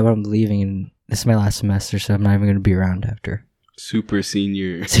 yeah, but I'm leaving, and this is my last semester, so I'm not even going to be around after. Super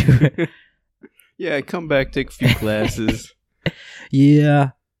senior. Yeah, come back, take a few classes.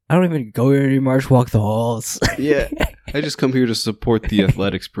 Yeah, I don't even go here anymore. I just walk the halls. Yeah, I just come here to support the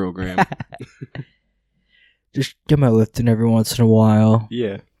athletics program. Just get my lifting every once in a while.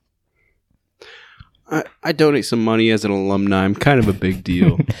 Yeah. I donate some money as an alumni. I'm kind of a big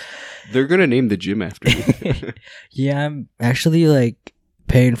deal. They're going to name the gym after me. Yeah, I'm actually like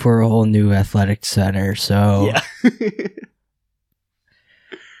paying for a whole new athletic center, so Yeah. it's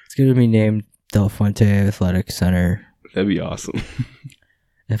going to be named Del Fuente Athletic Center. That'd be awesome.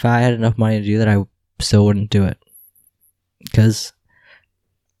 If I had enough money to do that, I still wouldn't do it. Because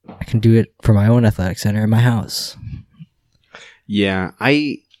I can do it for my own athletic center in my house. Yeah,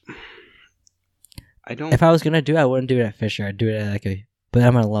 I don't. If I was going to do it, I wouldn't do it at Fisher. I'd do it at but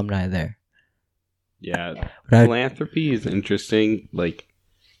I'm an alumni there. Yeah, But philanthropy is interesting. Like,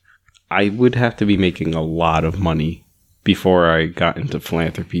 I would have to be making a lot of money before I got into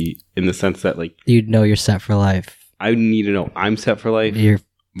philanthropy, in the sense that, like, you'd know you're set for life. I need to know I'm set for life.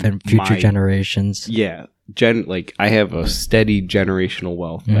 And future generations. Yeah, like, I have a steady generational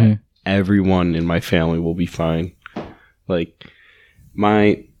wealth that Mhm. everyone in my family will be fine. Like,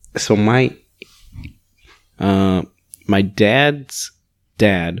 my dad's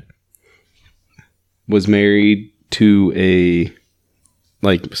dad was married to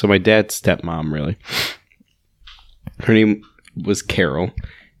my dad's stepmom, really. Her name was Carol,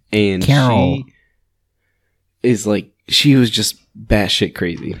 and Carol. she was just batshit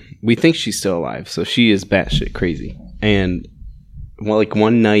crazy. We think she's still alive, so she is batshit crazy. And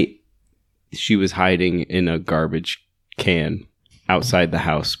one night, she was hiding in a garbage can outside the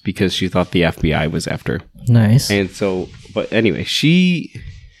house because she thought the FBI was after her. Nice. And so, but anyway, she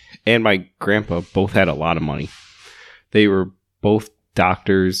and my grandpa both had a lot of money. They were both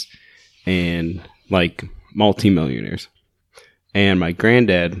doctors and like multimillionaires. And my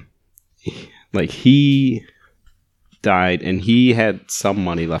granddad, like, he died and he had some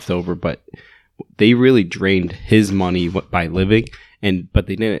money left over, but they really drained his money by living but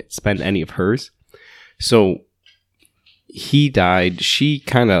they didn't spend any of hers. So he died. She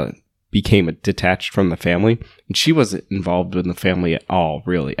kind of became detached from the family, and she wasn't involved in the family at all,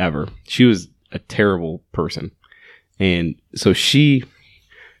 really, ever. She was a terrible person. And so she's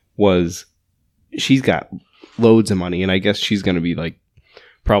got loads of money, and I guess she's going to be like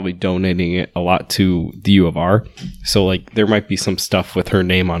probably donating it a lot to the U of R. So like there might be some stuff with her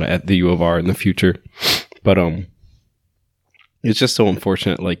name on it at the U of R in the future. But it's just so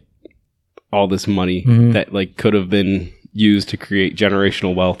unfortunate, like all this money that like could have been used to create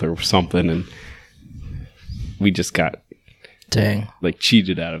generational wealth or something, and we just got like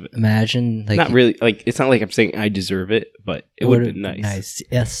cheated out of it. Imagine like, not really, like it's not like I'm saying I deserve it, but it would have been nice.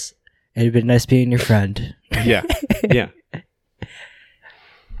 Yes, it'd have been nice being your friend. Yeah.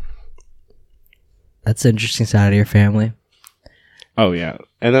 That's an interesting side of your family. Oh yeah.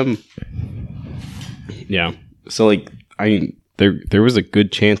 And yeah, so like there was a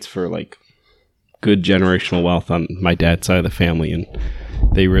good chance for like good generational wealth on my dad's side of the family, and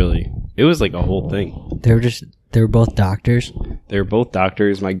it was like a whole thing. They were both doctors. They were both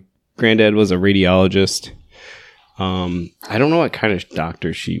doctors. My granddad was a radiologist. I don't know what kind of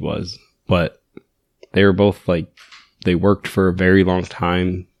doctor she was, but they were both like, they worked for a very long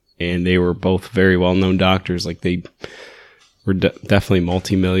time, and they were both very well-known doctors. Like they were definitely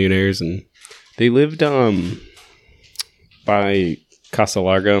multimillionaires, and they lived by Casa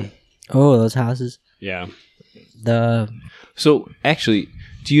Larga. Oh, those houses. Yeah. So actually,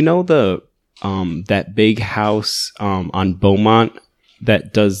 do you know that big house on Beaumont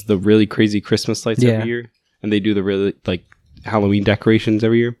that does the really crazy Christmas lights every year, and they do the really like Halloween decorations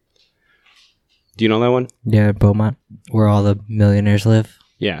every year? Do you know that one? Yeah, Beaumont, where all the millionaires live.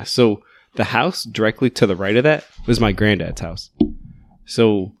 Yeah. So the house directly to the right of that was my granddad's house.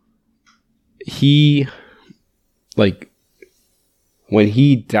 So he, like, when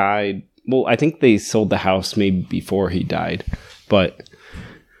he died, well, I think they sold the house maybe before he died, but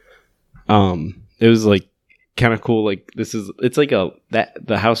it was like kind of cool. Like it's like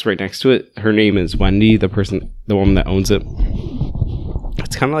the house right next to it. Her name is Wendy, the woman that owns it.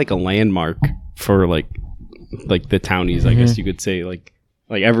 It's kind of like a landmark for like the townies, I guess you could say. Like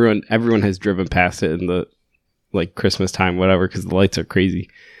everyone has driven past it in the like Christmas time, whatever, because the lights are crazy.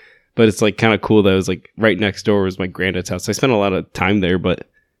 But it's like kind of cool that it was like right next door was my granddad's house. I spent a lot of time there, but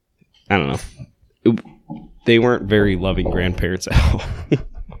I don't know. They weren't very loving grandparents at all.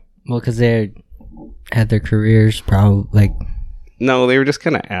 Well, because they had their careers probably like. No, they were just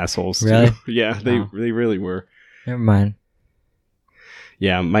kind of assholes. Really? Too. Yeah, they really were. Never mind.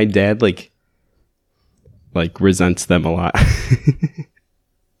 Yeah, my dad like resents them a lot.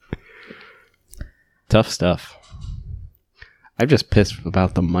 Tough stuff. I'm just pissed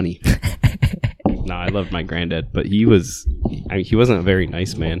about the money. No, I loved my granddad, but he wasn't a very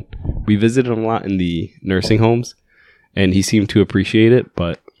nice man. We visited him a lot in the nursing homes, and he seemed to appreciate it,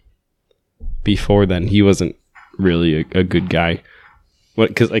 but before then, he wasn't really a good guy.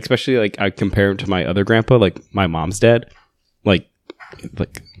 Because especially like I compare him to my other grandpa, like my mom's dad, like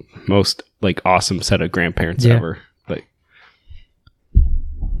most like awesome set of grandparents ever. Like,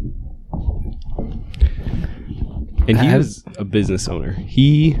 and he was a business owner.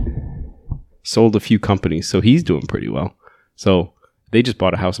 He sold a few companies, so he's doing pretty well. So they just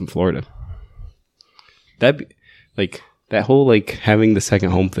bought a house in Florida. That whole like having the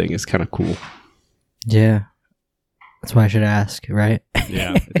second home thing is kind of cool. Yeah, that's why I should ask, right?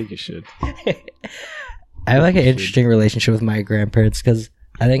 Yeah, I think you should. I have like an interesting relationship with my grandparents because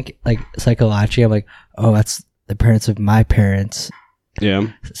I think like psychologically, I'm like, oh, that's the parents of my parents. Yeah.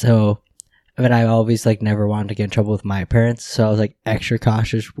 So, but I always like never wanted to get in trouble with my parents, so I was like extra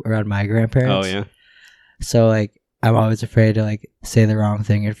cautious around my grandparents. Oh yeah. So like I'm always afraid to like say the wrong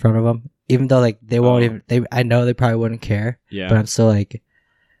thing in front of them, even though like they won't even. I know they probably wouldn't care. Yeah. But I'm still like.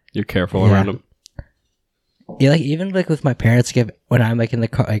 You're careful around them. Yeah, like even like with my parents, when I'm like in the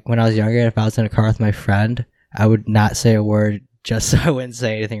car, like when I was younger, if I was in a car with my friend, I would not say a word just so I wouldn't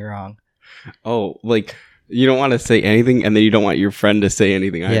say anything wrong. Oh, like you don't want to say anything, and then you don't want your friend to say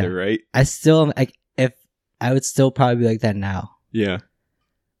anything either, right? I still like if I would still probably be like that now. Yeah,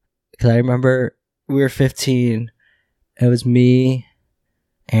 because I remember we were 15. It was me,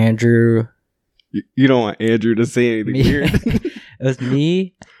 Andrew. You don't want Andrew to say anything weird. It was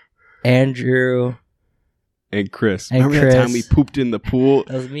me, Andrew. And Chris. Remember that time we pooped in the pool?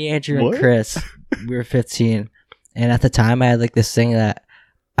 It was me, Andrew, and Chris. We were 15. And at the time, I had like this thing that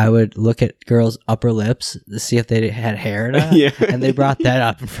I would look at girls' upper lips to see if they had hair or not. Yeah. And they brought that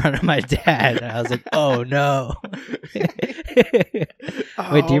up in front of my dad. And I was like, oh, no. Wait,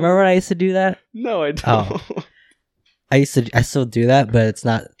 do you remember when I used to do that? No, I don't. I still do that, but it's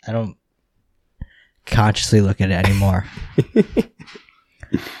not. I don't consciously look at it anymore.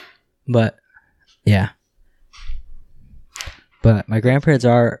 But yeah. But my grandparents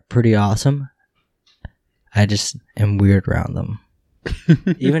are pretty awesome. I just am weird around them.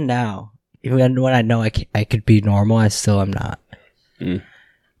 Even now, even when I know I could be normal, I still am not.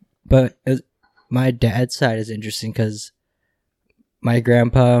 But my dad's side is interesting because my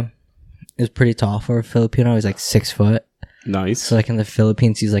grandpa is pretty tall for a Filipino. He's like 6 foot. Nice. So like in the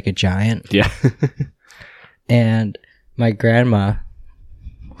Philippines, he's like a giant. Yeah. And my grandma,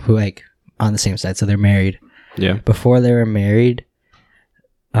 who like on the same side, so they're married. Yeah. Before they were married,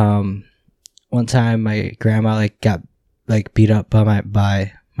 one time my grandma like got like beat up by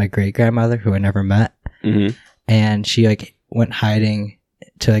my great grandmother, who I never met, and she like went hiding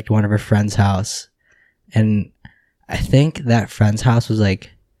to like one of her friend's house, and I think that friend's house was like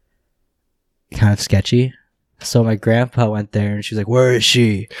kind of sketchy. So my grandpa went there, and she was like, "Where is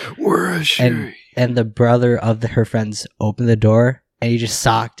she? Where is she?" And the brother of her friends opened the door, and he just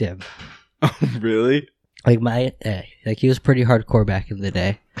socked him. Oh, really? Like he was pretty hardcore back in the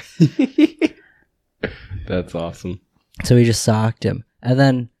day. That's awesome. So he just socked him, and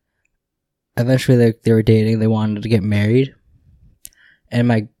then eventually they were dating. They wanted to get married, and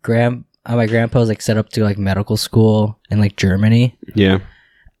my grandpa was like set up to like medical school in like Germany. Yeah.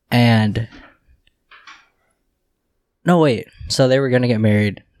 And no, wait. So they were gonna get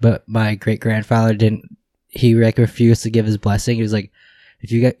married, but my great grandfather didn't. He like refused to give his blessing. He was like,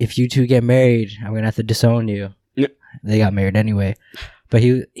 "If you two get married, I'm gonna have to disown you." Yeah. They got married anyway, but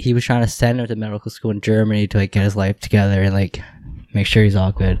he was trying to send him to medical school in Germany to like get his life together and like make sure he's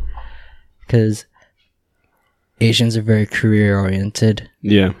all good, because Asians are very career oriented.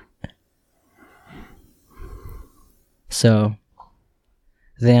 Yeah. So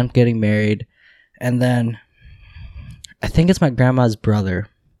they end up getting married, and then I think it's my grandma's brother.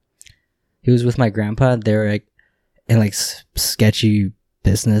 He was with my grandpa. They were like in like sketchy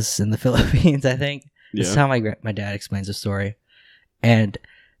business in the Philippines, I think. Yeah. This is how my dad explains the story. And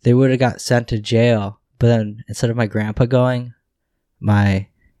they would have got sent to jail, but then instead of my grandpa going,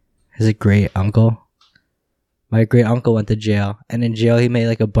 his great uncle went to jail. And in jail, he made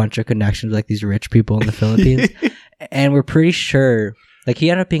like a bunch of connections with like these rich people in the Philippines. And we're pretty sure, like,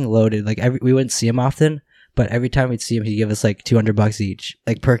 he ended up being loaded. Like, we wouldn't see him often, but every time we'd see him, he'd give us like $200 each,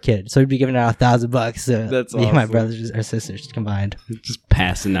 like per kid. So we'd be giving out $1,000 to That's me and awesome. my brothers or sisters combined. Just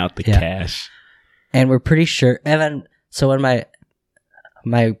passing out the cash. And we're pretty sure. And then, so when my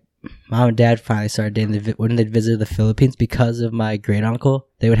mom and dad finally started dating, when they visited the Philippines, because of my great uncle,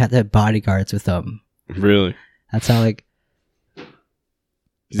 they would have to have bodyguards with them. Really? That's how like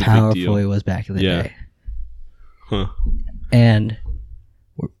powerful he was back in the day. Huh. And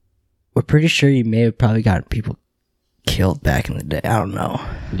we're pretty sure you may have probably gotten people killed back in the day. I don't know.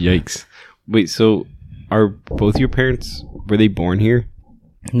 Yikes. Wait, so are both your parents, were they born here?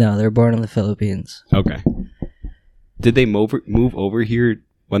 No, they were born in the Philippines. Okay. Did they move over here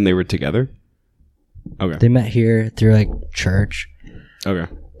when they were together? Okay. They met here through like church.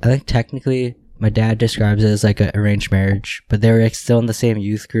 Okay. I think technically my dad describes it as like an arranged marriage, but they were like still in the same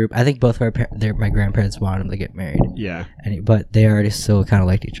youth group. I think both of my grandparents wanted them to get married. Yeah. But they already still kind of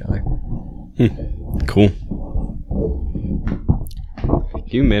liked each other. Cool. Can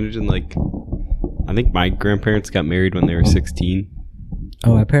you imagine, like, I think my grandparents got married when they were 16.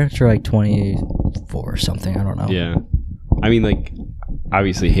 Oh, my parents were like 24 or something. I don't know. Yeah. I mean, like,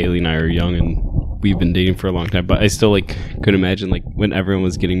 obviously Haley and I are young and we've been dating for a long time, but I still, like, could imagine, like, when everyone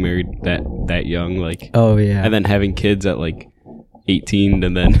was getting married that young, like. Oh, yeah. And then having kids at, like, 18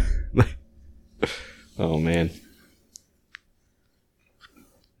 and then. Oh, man.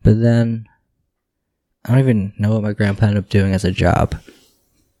 But then, I don't even know what my grandpa ended up doing as a job.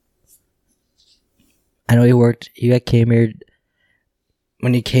 I know he came here.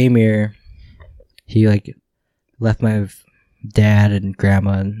 When he came here, he like left my dad and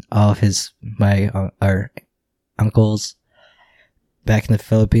grandma and all of our uncles back in the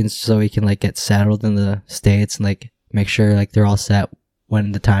Philippines so he can like get settled in the States and like make sure like they're all set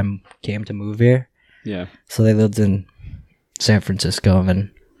when the time came to move here. Yeah. So they lived in San Francisco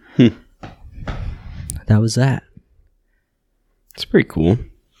and that was that. It's pretty cool.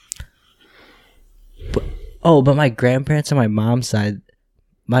 But my grandparents on my mom's side,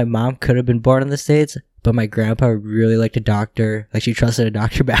 my mom could have been born in the States, but my grandpa really liked a doctor. Like, she trusted a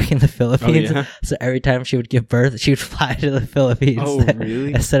doctor back in the Philippines. Oh, yeah? So every time she would give birth, she would fly to the Philippines. Oh,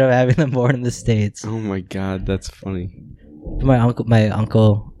 really? Instead of having them born in the States. Oh my god, that's funny. My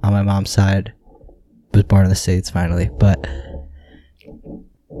uncle on my mom's side was born in the States finally, but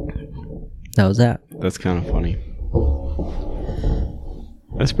that was that. That's kind of funny.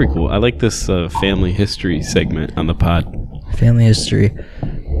 That's pretty cool. I like this family history segment on the pod. Family history.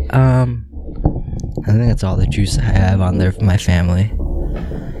 I think that's all the juice I have on there for my family.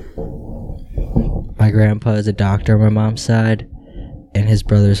 My grandpa is a doctor on my mom's side, and his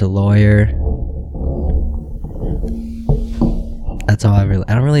brother's a lawyer. That's all I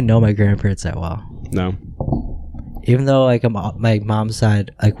don't really know my grandparents that well. No. Even though like my mom's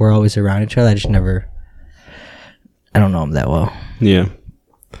side, like we're always around each other, I don't know them that well. Yeah.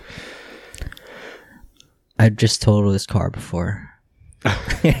 I've just totaled this car before.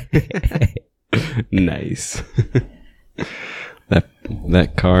 Nice.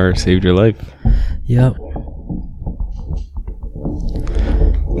 That car saved your life. Yep.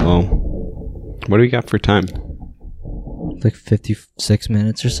 Well, what do we got for time? Like 56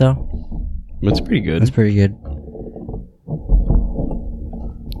 minutes or so. That's pretty good. That's pretty good.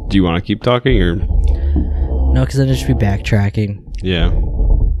 Do you want to keep talking or? No, because then it should be backtracking. Yeah.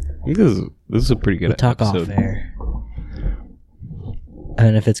 I think this is a pretty good We'll talk episode. off air.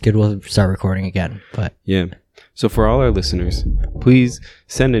 And if it's good, we'll start recording again. But yeah. So for all our listeners, please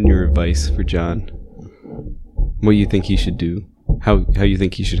send in your advice for John. What you think he should do. How you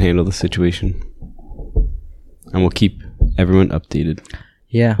think he should handle the situation. And we'll keep everyone updated.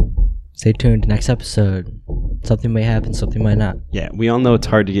 yeah, stay tuned. Next episode. Something may happen, something might not. Yeah, we all know it's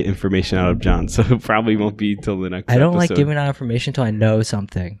hard to get information out of John, so it probably won't be till the next episode. I don't like giving out information until I know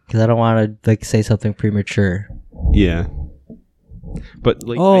something. Because I don't want to like say something premature. Yeah. But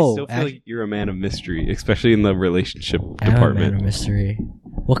like, I Oh, still feel like you're a man of mystery, especially in the relationship department. I'm a man of mystery.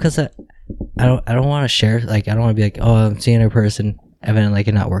 Well, because I don't want to share. Like, I don't want to be like, oh, I'm seeing a person, and then like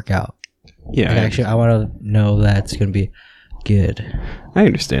it not work out. Yeah, Like, actually, I want to know that it's gonna be good. I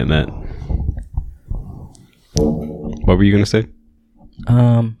understand that. What were you gonna say?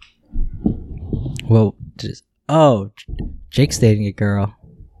 Well, Jake's dating a girl.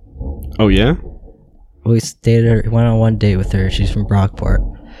 Oh yeah. We went on one date with her. She's from Brockport.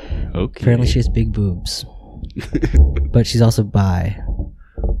 Okay. Apparently, she has big boobs, but she's also bi.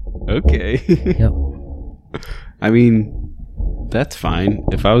 Okay. Yep. I mean, that's fine.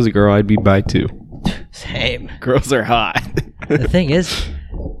 If I was a girl, I'd be bi too. Same. Girls are hot. The thing is,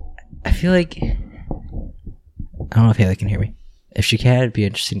 I feel like I don't know if Haley can hear me. If she can, it'd be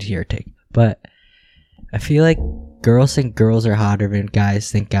interesting to hear her take. But I feel like girls think girls are hotter than guys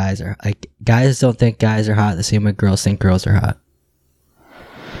think guys are. Like, guys don't think guys are hot the same way girls think girls are hot.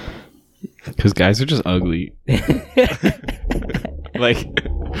 Because guys are just ugly. Like,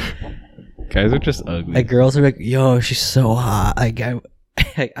 guys are just ugly. Like, girls are like, yo, she's so hot. Like,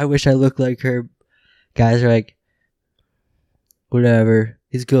 I wish I looked like her. Guys are like, whatever.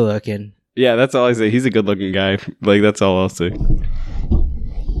 He's good looking. Yeah, that's all I say. He's a good-looking guy. Like, that's all I'll say.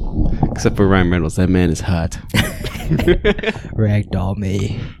 Except for Ryan Reynolds. That man is hot. Ragdoll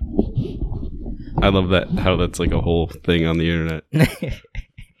me. I love that. How that's like a whole thing on the internet.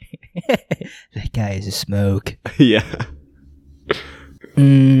 That guy is a smoke. Yeah.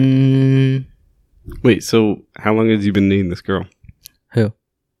 Mm, Wait, so how long has you been dating this girl? who?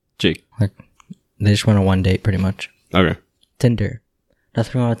 Jake. Like, they just went on one date, pretty much. Okay. Tinder.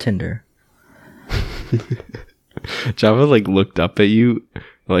 Nothing wrong with Tinder. Java like looked up at you,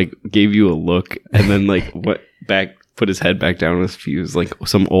 like gave you a look, and then like put his head back down on his feet. He was like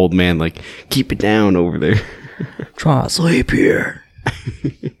some old man, like, keep it down over there. Try to sleep here.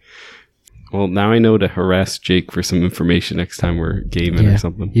 Well, now I know to harass Jake for some information next time we're gaming or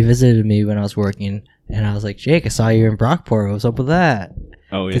something. He visited me when I was working, and I was like, Jake, I saw you in Brockport. What's up with that?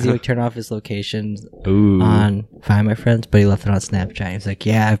 Oh, yeah. Because he would turn off his location Ooh. on Find My Friends, but he left it on Snapchat. He's like,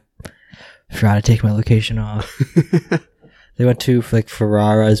 yeah, I forgot to take my location off. They went to like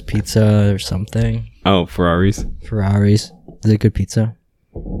Ferrara's Pizza or something. Oh, Ferraris? Ferrari's. Is it good pizza?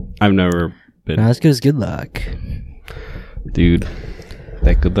 I've never been. Not as good as Good Luck. Dude,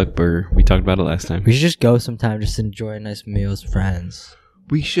 that Good Luck burger. We talked about it last time. We should just go sometime, just enjoy a nice meal as friends.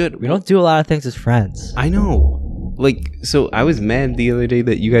 We should. We don't do a lot of things as friends. I know. Like, so I was mad the other day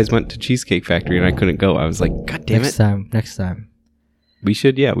that you guys went to Cheesecake Factory and I couldn't go. I was like, God damn it. Next time. We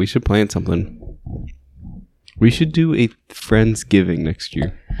should plan something. We should do a Friendsgiving next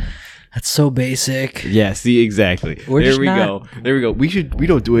year. That's so basic. Yeah, see, exactly. There we go. We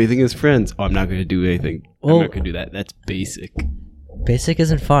don't do anything as friends. Oh, I'm not going to do anything. Well, I'm not going to do that. That's basic. Basic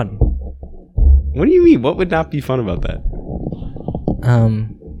isn't fun. What do you mean? What would not be fun about that?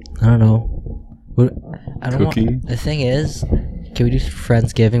 I don't know. Cooking? The thing is, can we do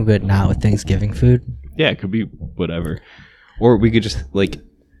Friendsgiving but not with Thanksgiving food? Yeah, it could be whatever. Or we could just, like,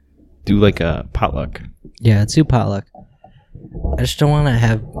 do, like, a potluck. Yeah, let's do potluck. I just don't want to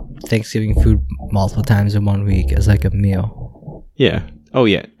have Thanksgiving food multiple times in 1 week as, like, a meal. Yeah. Oh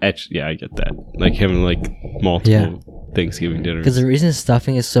yeah, yeah, I get that. Like having like multiple Thanksgiving dinners. Because the reason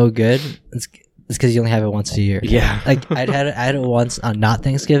stuffing is so good is because you only have it once a year. Yeah. Like I had it once on not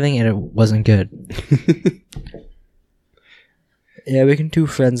Thanksgiving and it wasn't good. Yeah, we can do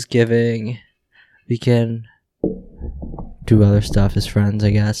Friendsgiving. We can do other stuff as friends,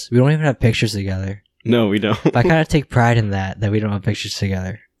 I guess. We don't even have pictures together. No, we don't. But I kind of take pride in that we don't have pictures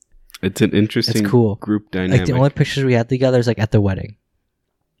together. It's an interesting cool. group dynamic. Like the only pictures we had together is like at the wedding.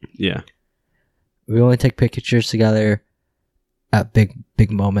 Yeah. We only take pictures together at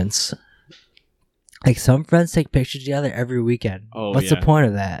big moments. Like some friends take pictures together every weekend. Oh, What's the point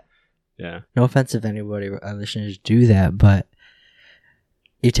of that? Yeah. No offense if anybody listeners do that, but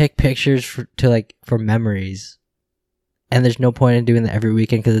you take pictures for memories, and there's no point in doing that every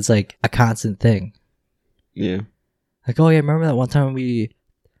weekend because it's like a constant thing. Yeah. Like, oh yeah, remember that one time we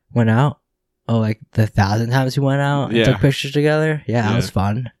went out? Oh, like the 1,000 times we went out and took pictures together? Yeah, that was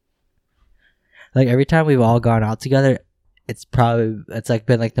fun. Like every time we've all gone out together, it's like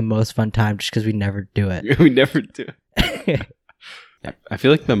been like the most fun time just because we never do it. We never do it. I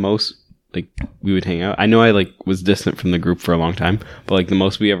feel like the most like we would hang out. I know I like was distant from the group for a long time, but like the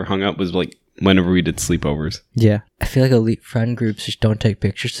most we ever hung out was like whenever we did sleepovers. Yeah. I feel like elite friend groups just don't take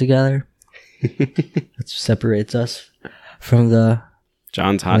pictures together. That separates us from the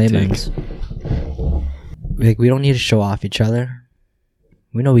John's hot layman's. Like we don't need to show off each other.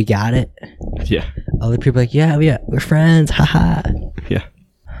 We know we got it. Yeah. Other people are like, yeah, we're friends. Haha. Yeah.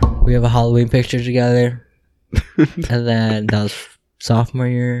 We have a Halloween picture together. And then that was sophomore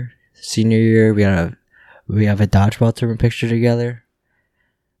year, senior year. We have a dodgeball tournament picture together.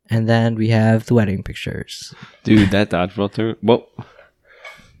 And then we have the wedding pictures. Dude, that dodgeball tournament. Well,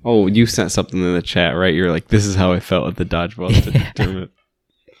 oh, you sent something in the chat, right? You're like, this is how I felt at the dodgeball tournament.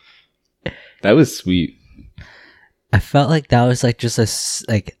 That was sweet. I felt like that was like just a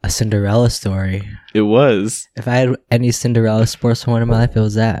Cinderella story. It was. If I had any Cinderella sports moment in my life, it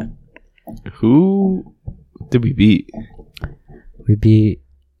was that. Who did we beat? We beat.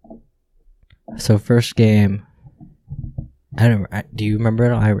 So first game. I don't remember. Do you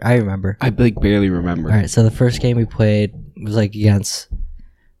remember it? I remember. I like barely remember. All right. So the first game we played was like against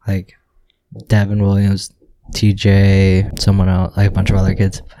like Devin Williams, TJ, someone else, like a bunch of other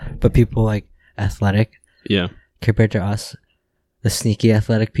kids, but people like athletic. Yeah. Compared to us, the sneaky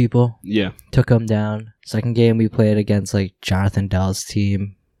athletic people. Yeah. Took them down. Second game we played against like Jonathan Dell's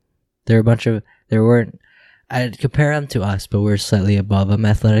team. I'd compare them to us, but we're slightly above them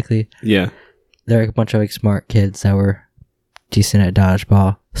athletically. Yeah. They're a bunch of like smart kids that were decent at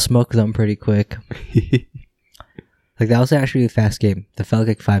dodgeball. Smoked them pretty quick. Like that was actually a fast game. That felt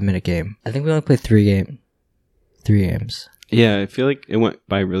like 5-minute game. I think we only played 3 games. Yeah, I feel like it went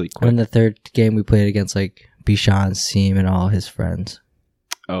by really quick. And the third game we played against like Bishan's team and all his friends.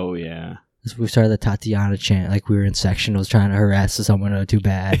 Oh yeah. We started the Tatiana chant like we were in sectionals trying to harass someone too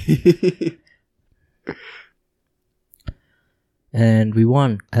bad. And we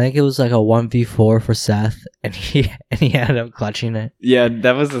won. I think it was like a 1v4 for Seth, and he ended up clutching it. Yeah,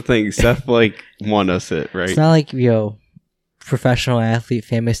 that was the thing. Seth like won us it, right? It's not like professional athlete,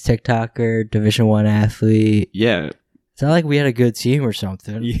 famous TikToker, Division 1 athlete. Yeah. It's not like we had a good team or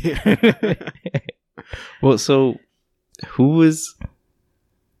something. Yeah. Well, so who was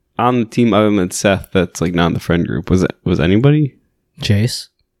on the team other than Seth that's like not in the friend group? Was anybody? Chase.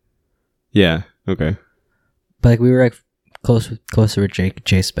 Yeah. Okay. But like we were like closer with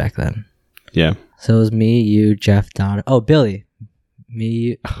Chase back then. Yeah. So it was me, you, Jeff, Don. Oh, Billy.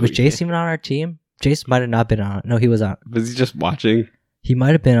 Me. Was Chase even on our team? Chase might have not been on. No, he was on. Was he just watching? He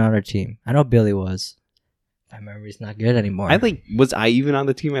might have been on our team. I know Billy was. My memory's not good anymore. Was I even on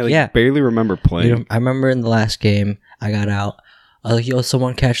the team? I barely remember playing. I remember in the last game, I got out. I was like, yo,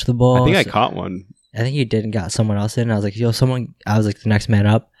 someone catch the ball. I think I caught one. I think you did and got someone else in. I was like, yo, I was like the next man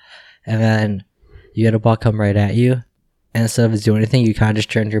up. And then you had a ball come right at you. And instead of doing anything, you kind of just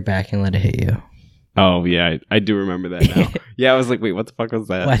turned your back and let it hit you. Oh, yeah. I do remember that now. Yeah, I was like, wait, what the fuck was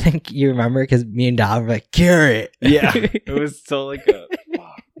that? Well, I think you remember because me and Dom were like, cure it. Yeah. It was so like a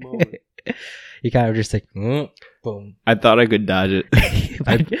fuck moment. You kind of just like, boom. I thought I could dodge it.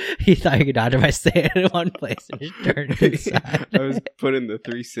 He thought you could dodge it by staying in one place and just turn inside. I was putting the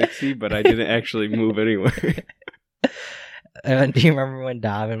 360, but I didn't actually move anywhere. And do you remember when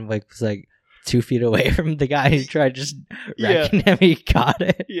Dom was like 2 feet away from the guy who tried just wrecking him? He caught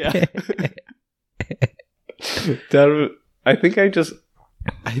it. Yeah. Donovan, I think I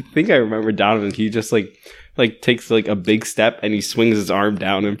remember Donovan. He just like takes like a big step and he swings his arm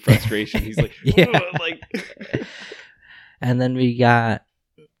down in frustration. He's like, like. And then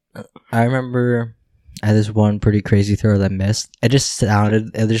I remember I had this one pretty crazy throw that missed. It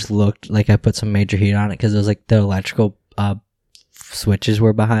just looked like I put some major heat on it because it was like the electrical switches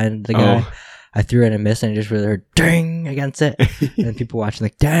were behind the guy. Oh. I threw it and missed, and I just really heard ding against it. And then people watching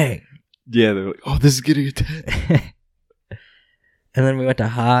like, dang. Yeah, they're like, oh, this is getting intense. And then we went to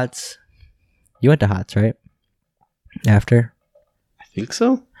Hots. You went to Hots, right? After? I think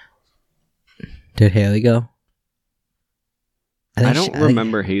so. Did Haley go? I don't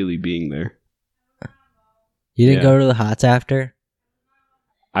remember Haley being there. You didn't go to the Hots after?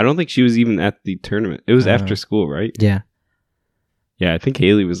 I don't think she was even at the tournament. It was after school, right? Yeah. Yeah, I think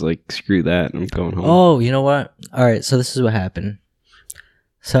Haley was like, screw that, I'm going home. Oh, you know what? All right, so this is what happened.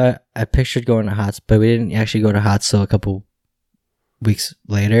 So I pictured going to Hots, but we didn't actually go to Hots till a couple weeks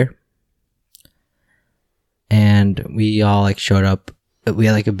later. And we all like showed up. We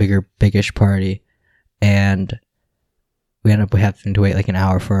had like a biggish party. And we ended up having to wait like an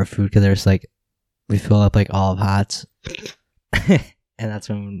hour for our food because there's like, we filled up like all of Hots. And that's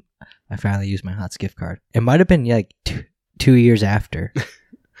when I finally used my Hots gift card. It might have been like 2 years after.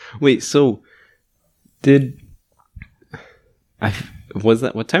 Wait, so what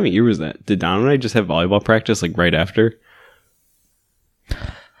time of year was that? Did Don and I just have volleyball practice like right after?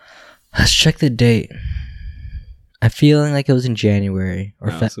 Let's check the date. I'm feeling like it was in January or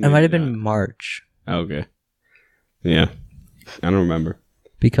it might have been March. Oh, okay. Yeah. I don't remember.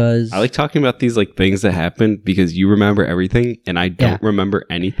 Because I like talking about these like things that happened because you remember everything and I don't remember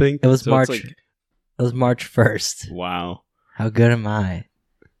anything. It was March. It was March 1st. Wow. How good am I?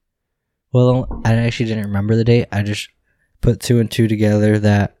 Well, I actually didn't remember the date. I just put 2 and 2 together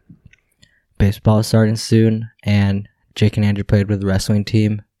that baseball is starting soon and Jake and Andrew played with the wrestling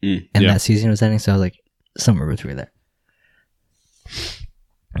team and that season was ending, so I was like, somewhere between there.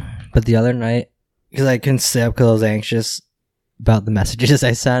 But the other night, because I couldn't stay up because I was anxious about the messages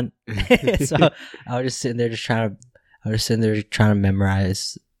I sent, so I was just sitting there trying to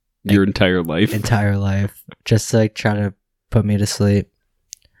memorize your entire life, just to like try to put me to sleep.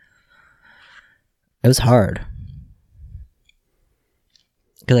 It was hard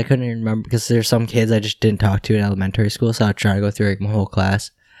because I couldn't even remember, because there's some kids I just didn't talk to in elementary school, so I was trying to go through like my whole class,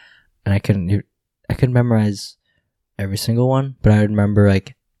 and I couldn't memorize every single one, but I would remember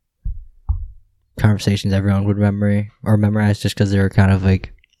like conversations everyone would memorize just because they were kind of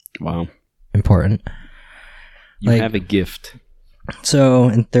like important. You have a gift. So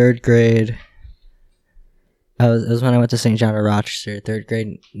in 3rd grade, it was when I went to St. John of Rochester. 3rd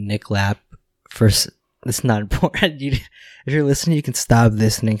grade, Nick Lapp. First, it's not important. If you're listening, you can stop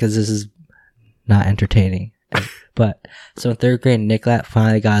listening because this is not entertaining. But so in 3rd grade, Nick Lapp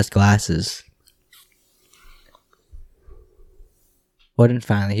finally got his glasses. Well, didn't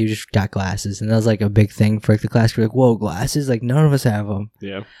finally. He just got glasses, and that was like a big thing for like the class. We're like, "Whoa, glasses! Like none of us have them."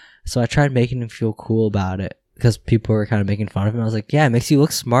 Yeah. So I tried making him feel cool about it because people were kind of making fun of him. I was like, "Yeah, it makes you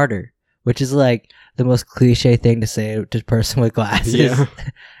look smarter," which is like the most cliche thing to say to a person with glasses. Yeah.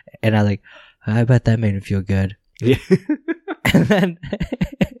 And I bet that made him feel good. Yeah. and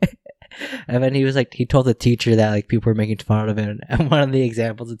then he was like, he told the teacher that like people were making fun of him, and one of the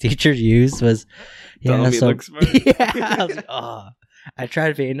examples the teacher used was, "Yeah, me look smart." Yeah. I was like, oh. I tried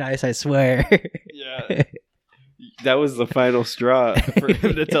to be nice, I swear. Yeah. That was the final straw for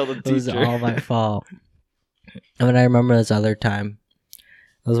him to tell the teacher. It was all my fault. And then I remember this other time.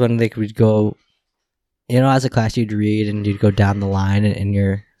 It was when like we'd go, as a class you'd read and you'd go down the line in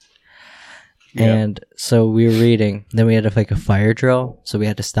your... And so we were reading. Then we had like a fire drill. So we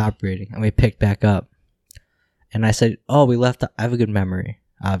had to stop reading. And we picked back up. And I said, I have a good memory,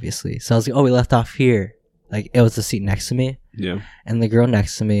 obviously. So I was like, we left off here. Like, it was the seat next to me. Yeah. And the girl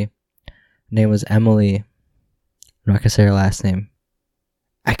next to me, name was Emily. I'm not going to say her last name.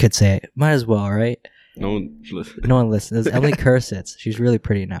 I could say it. Might as well, right? No one listens. No one listens. It was Emily Kursitz. She's really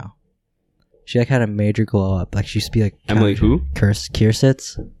pretty now. She like had a major glow up. Like, she used to be like... Emily who?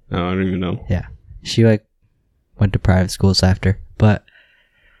 Kursitz. Oh, I don't even know. Yeah. She like went to private schools after. But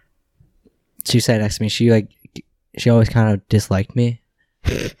she sat next to me. She always kind of disliked me.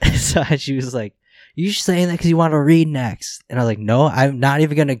 So she was like, "You just saying that because you want to read next?" And I was like, "No, I'm not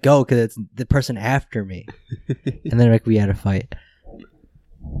even gonna go because it's the person after me." And then like we had a fight.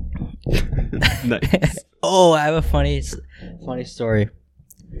 Nice. Oh, I have a funny story.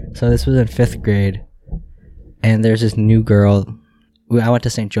 So this was in 5th grade, and there's this new girl. I went to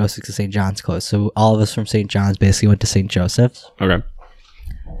St. Joseph's because St. John's closed, so all of us from St. John's basically went to St. Joseph's. Okay.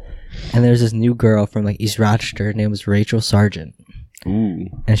 And there's this new girl from like East Rochester. Her name was Rachel Sargent. Ooh.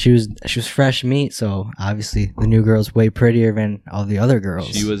 And she was fresh meat, so obviously the new girl's way prettier than all the other girls.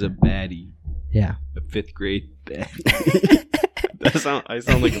 She was a baddie. Yeah. A 5th grade baddie. I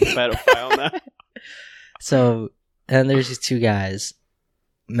sound like a pedophile now. So, and there's these two guys.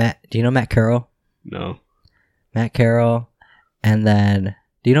 Matt, do you know Matt Carroll? No. Matt Carroll, and then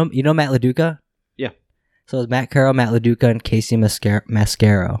do you know Matt LaDuca? Yeah. So it was Matt Carroll, Matt LaDuca, and Casey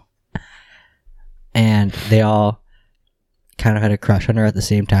Mascaro, and they all kind of had a crush on her at the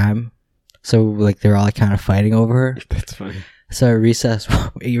same time. So like they're all kind of fighting over her. That's funny. So at recess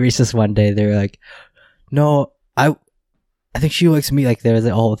one day, they were like, "No, I think she likes me." Like there was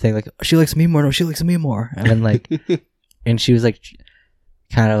the whole thing like, "She likes me more." No, she likes me more. And then like, and she was like,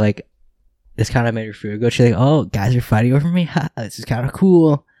 kind of like, this kind of made her feel good. She's like, "Oh, guys are fighting over me. Ha, this is kind of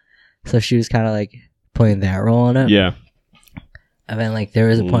cool." So she was kind of like playing that role in it. Yeah. And then like there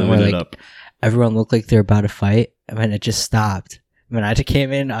was a point where like everyone looked like they were about to fight, and then it just stopped. When I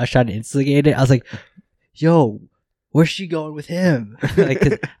came in, I was trying to instigate it. I was like, "Yo, where's she going with him?" Like,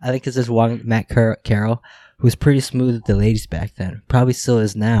 I think because there's one Matt Carroll who was pretty smooth with the ladies back then. Probably still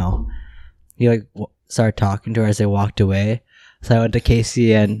is now. He like started talking to her as they walked away. So I went to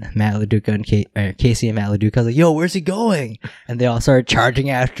Casey and Matt LaDuca and Casey and Matt LaDuca. I was like, "Yo, where's he going?" And they all started charging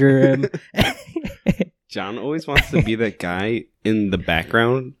after him. John always wants to be that guy in the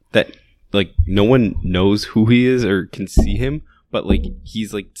background that like no one knows who he is or can see him, but like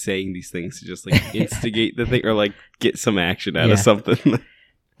he's like saying these things to just like instigate the thing or like get some action out of something.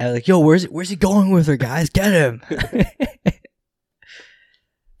 I was like, "Yo, where's he going with her, guys? Get him!"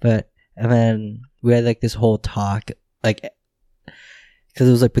 And then we had like this whole talk, like, because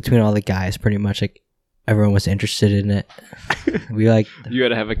it was like between all the guys, pretty much like everyone was interested in it. We like you had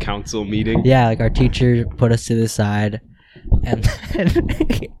to have a council meeting. Yeah, like our teacher put us to the side, and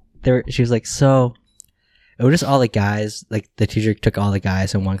then she was like, "So." It was just all the guys. Like the teacher took all the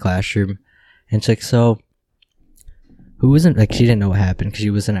guys in one classroom, and she's like, "So, who wasn't like?" She didn't know what happened because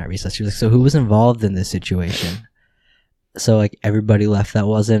she wasn't at recess. She was like, "So, who was involved in this situation?" So like everybody left that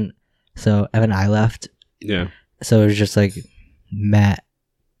wasn't. So Evan and I left. Yeah. So it was just like Matt,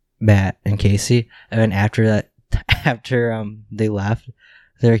 and Casey. And then after they left,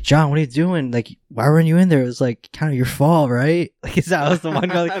 they're like, "John, what are you doing? Like, why weren't you in there?" It was like kind of your fault, right? Like, I was the one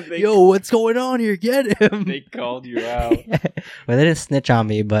going, like, "Yo, what's going on here? Get him!" They called you out. Well, they didn't snitch on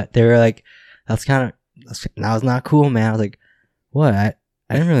me, but they were like, "That was not cool, man." I was like, "What? I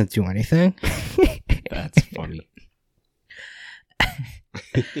didn't really do anything." That's funny.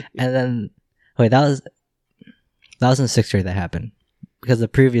 And then, wait, that was in 6th grade that happened, because the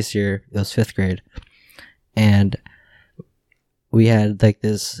previous year it was 5th grade, and we had like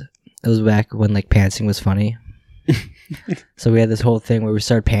this. It was back when like pantsing was funny. So we had this whole thing where we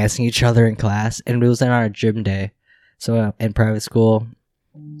started pantsing each other in class, and it was on our gym day. So in private school,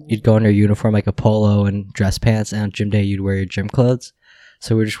 you'd go in your uniform like a polo and dress pants, and on gym day you'd wear your gym clothes.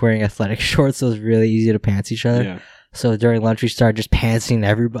 So we were just wearing athletic shorts, so it was really easy to pants each other. Yeah. So during lunch we started just pantsing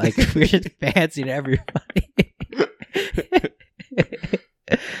everybody. Like, we were just pantsing everybody.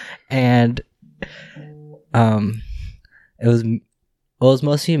 And it was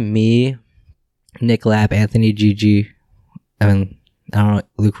mostly me, Nick Lapp, Anthony Gigi, I don't know,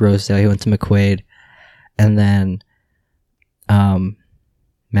 Luke Rosedale. He went to McQuaid, and then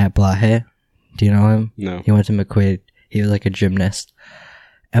Matt Blahe. Do you know him? No. He went to McQuaid. He was like a gymnast.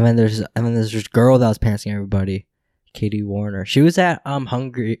 And then there's this girl that was pantsing everybody, Katie Warner. She was at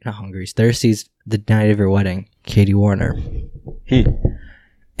Thirsty's the night of her wedding. Katie Warner.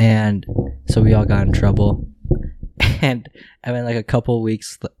 And so we all got in trouble. And I mean, like a couple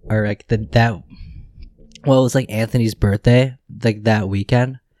weeks, or like it was like Anthony's birthday, like that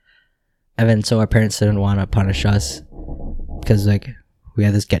weekend. And then so our parents didn't want to punish us because like we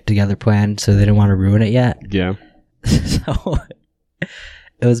had this get together plan, so they didn't want to ruin it yet. Yeah. So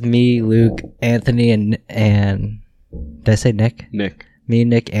it was me, Luke, Anthony, and did I say Nick? Nick. Me,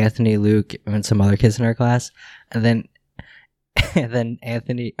 Nick, Anthony, Luke, and some other kids in our class, and then then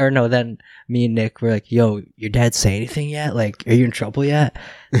me and Nick were like, "Yo, your dad say anything yet? Like, are you in trouble yet?"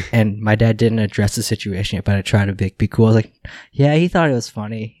 And my dad didn't address the situation yet, but I tried to be cool. I was like, "Yeah, he thought it was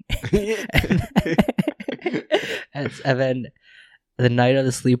funny." And then the night of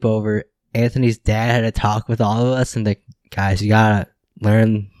the sleepover, Anthony's dad had a talk with all of us, and like, "Guys, you gotta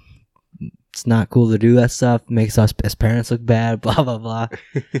learn. It's not cool to do that stuff. Makes us as parents look bad. Blah blah blah."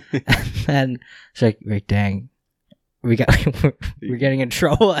 And she's like, "Dang. We're getting in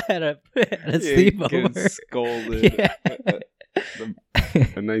trouble at a sleepover." Getting scolded. Yeah.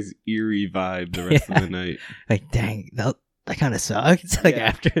 A nice eerie vibe the rest of the night. Like, dang, that kind of sucks. Like,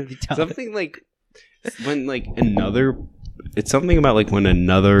 after we talk. Something like when like it's something about like when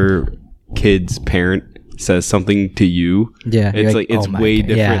another kid's parent says something to you. Yeah, it's like it's way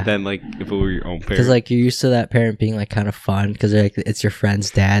different than like if it were your own parent. Because like you're used to that parent being like kind of fun because like it's your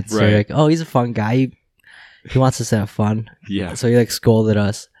friend's dad. So you're like, "Oh, he's a fun guy. he wants us to have fun. Yeah. So he like scolded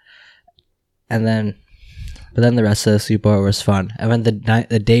us, but then the rest of the sleepover was fun. And then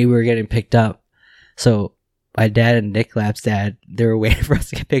the day we were getting picked up, so my dad and Nick Lap's dad, they were waiting for us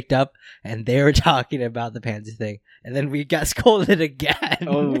to get picked up, and they were talking about the pansy thing, and then we got scolded again.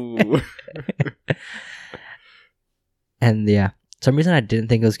 Oh. And yeah, some reason I didn't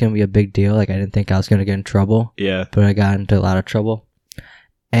think it was gonna be a big deal. Like I didn't think I was gonna get in trouble. Yeah. But I got into a lot of trouble.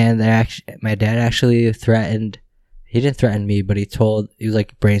 And my dad actually threatened. He didn't threaten me, but he was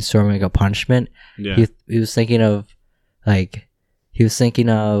like brainstorming a punishment. Yeah. He was thinking of because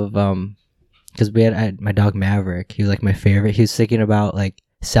I had my dog Maverick. He was like my favorite. He was thinking about like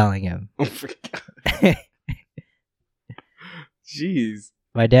selling him. Oh my God. Jeez.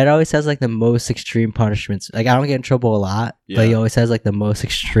 My dad always has like the most extreme punishments. Like I don't get in trouble a lot, but he always has like the most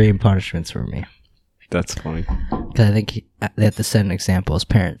extreme punishments for me. That's funny. Because I think they have to set an example as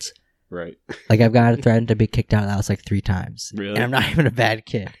parents. Right. Like I've gotten threatened to be kicked out of the house like 3 times. Really? And I'm not even a bad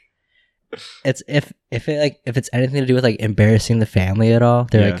kid. It's if it's anything to do with like embarrassing the family at all,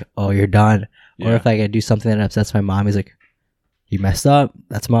 they're like, "Oh, you're done." Yeah. Or if like I do something that upsets my mom, he's like, "You messed up.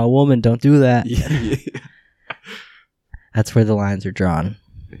 That's my woman. Don't do that." Yeah. That's where the lines are drawn.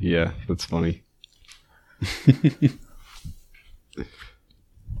 Yeah, that's funny.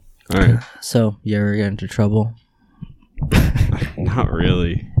 All right. So you ever get into trouble? Not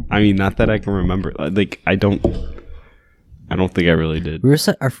really. I mean, not that I can remember. Like, I don't think I really did. We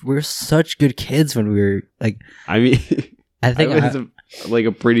were such good kids when we were like. I mean, I think I was a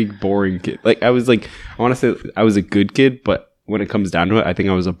pretty boring kid. Like, I was like, I want to say I was a good kid, but when it comes down to it, I think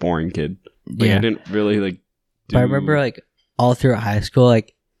I was a boring kid. Like, yeah. I didn't really like. But I remember like all through high school,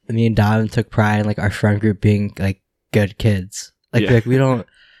 like me and Donovan took pride in like our friend group being like good kids. Like, Yeah. like we don't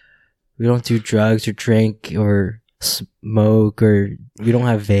do drugs or drink or smoke, or we don't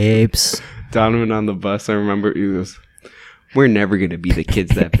have vapes. Donovan on the bus, I remember he was, "We're never gonna be the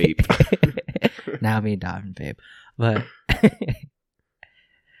kids that vape." Now me and Donovan vape, but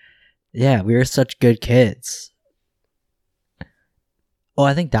yeah, we were such good kids. Oh,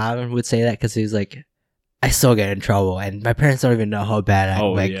 I think Donovan would say that because he was like, I still get in trouble, and my parents don't even know how bad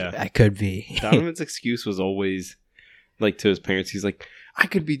I could be. Donovan's excuse was always like to his parents. He's like, "I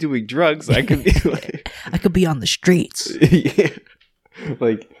could be doing drugs. I could be like, I could be on the streets." yeah,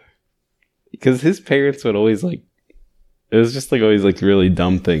 like because his parents would always like. It was just like always like really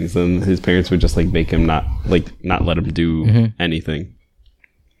dumb things, and his parents would just like make him not let him do anything.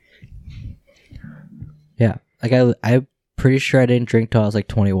 Yeah, like I'm pretty sure I didn't drink till I was like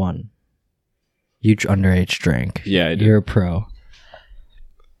 21. You underage drink. Yeah, I did. You're a pro.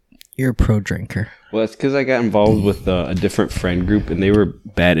 You're a pro drinker. Well, that's because I got involved with a different friend group, and they were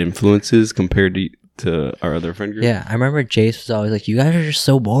bad influences compared to our other friend group. Yeah, I remember Jace was always like, "You guys are just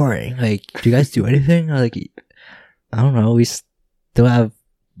so boring. Like, do you guys do anything?" I was like, "I don't know. We still have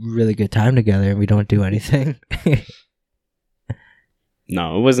really good time together, and we don't do anything."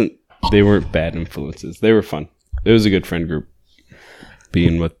 No, it wasn't. They weren't bad influences. They were fun. It was a good friend group.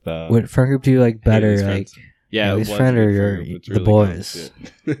 Being with what friend group do you like better? Like, yeah, Haley's friend or the boys?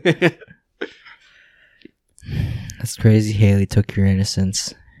 That's crazy. Haley took your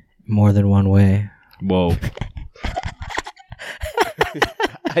innocence more than one way. Whoa.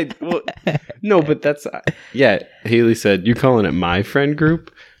 No, but that's Haley said you're calling it my friend group,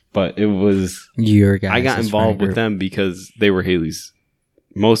 but it was your guys. I got involved with them because they were Haley's.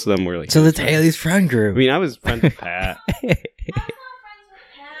 Most of them were like. So that's Haley's friend group. I mean, I was friends with Pat.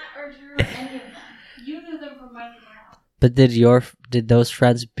 But did those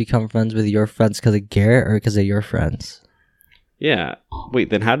friends become friends with your friends because of Garrett or because of your friends? Yeah. Wait,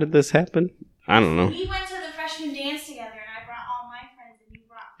 then how did this happen? I don't know. We went to the freshman dance together, and I brought all my friends, and you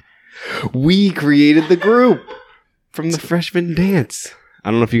brought. We created the group from the freshman dance. I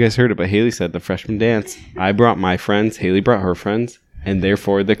don't know if you guys heard it, but Haley said the freshman dance. I brought my friends. Haley brought her friends, and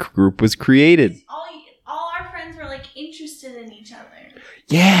therefore the group was created. All our friends were like interested in each other.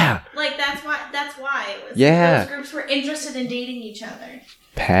 Yeah. Like that's why it was. Yeah. Those groups were interested in dating each other.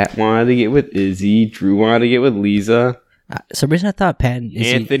 Pat wanted to get with Izzy. Drew wanted to get with Lisa. Some reason I thought Pat and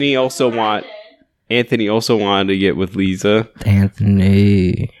Izzy. Anthony also wanted to get with Lisa.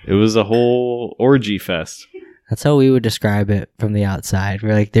 Anthony. It was a whole orgy fest. That's how we would describe it from the outside.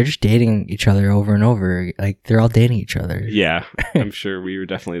 We're like, they're just dating each other over and over. Like, they're all dating each other. Yeah, I'm sure we were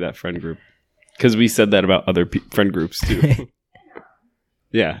definitely that friend group. Because we said that about other friend groups, too.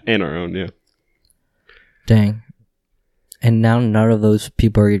 Yeah, and our own, yeah. Dang. And now none of those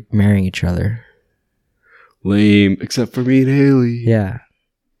people are marrying each other. Lame, except for me and Haley. Yeah.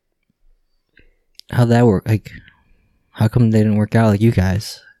 How'd that work? Like, how come they didn't work out like you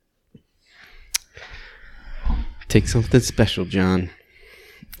guys? Take something special, John.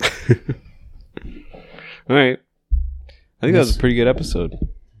 All right. I think that was a pretty good episode.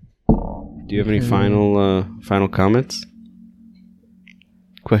 Do you have any final comments?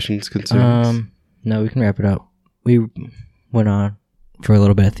 Questions, concerns? No, we can wrap it up. We went on for a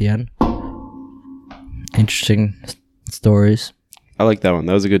little bit at the end. Interesting stories. I like that one.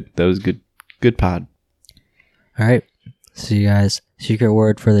 That was good pod. All right. See you guys. Secret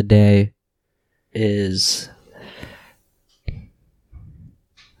word for the day is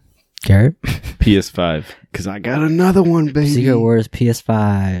Garrett. PS5. Because I got another one, baby. Secret word is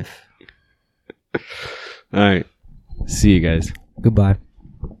PS5. All right. See you guys. Goodbye.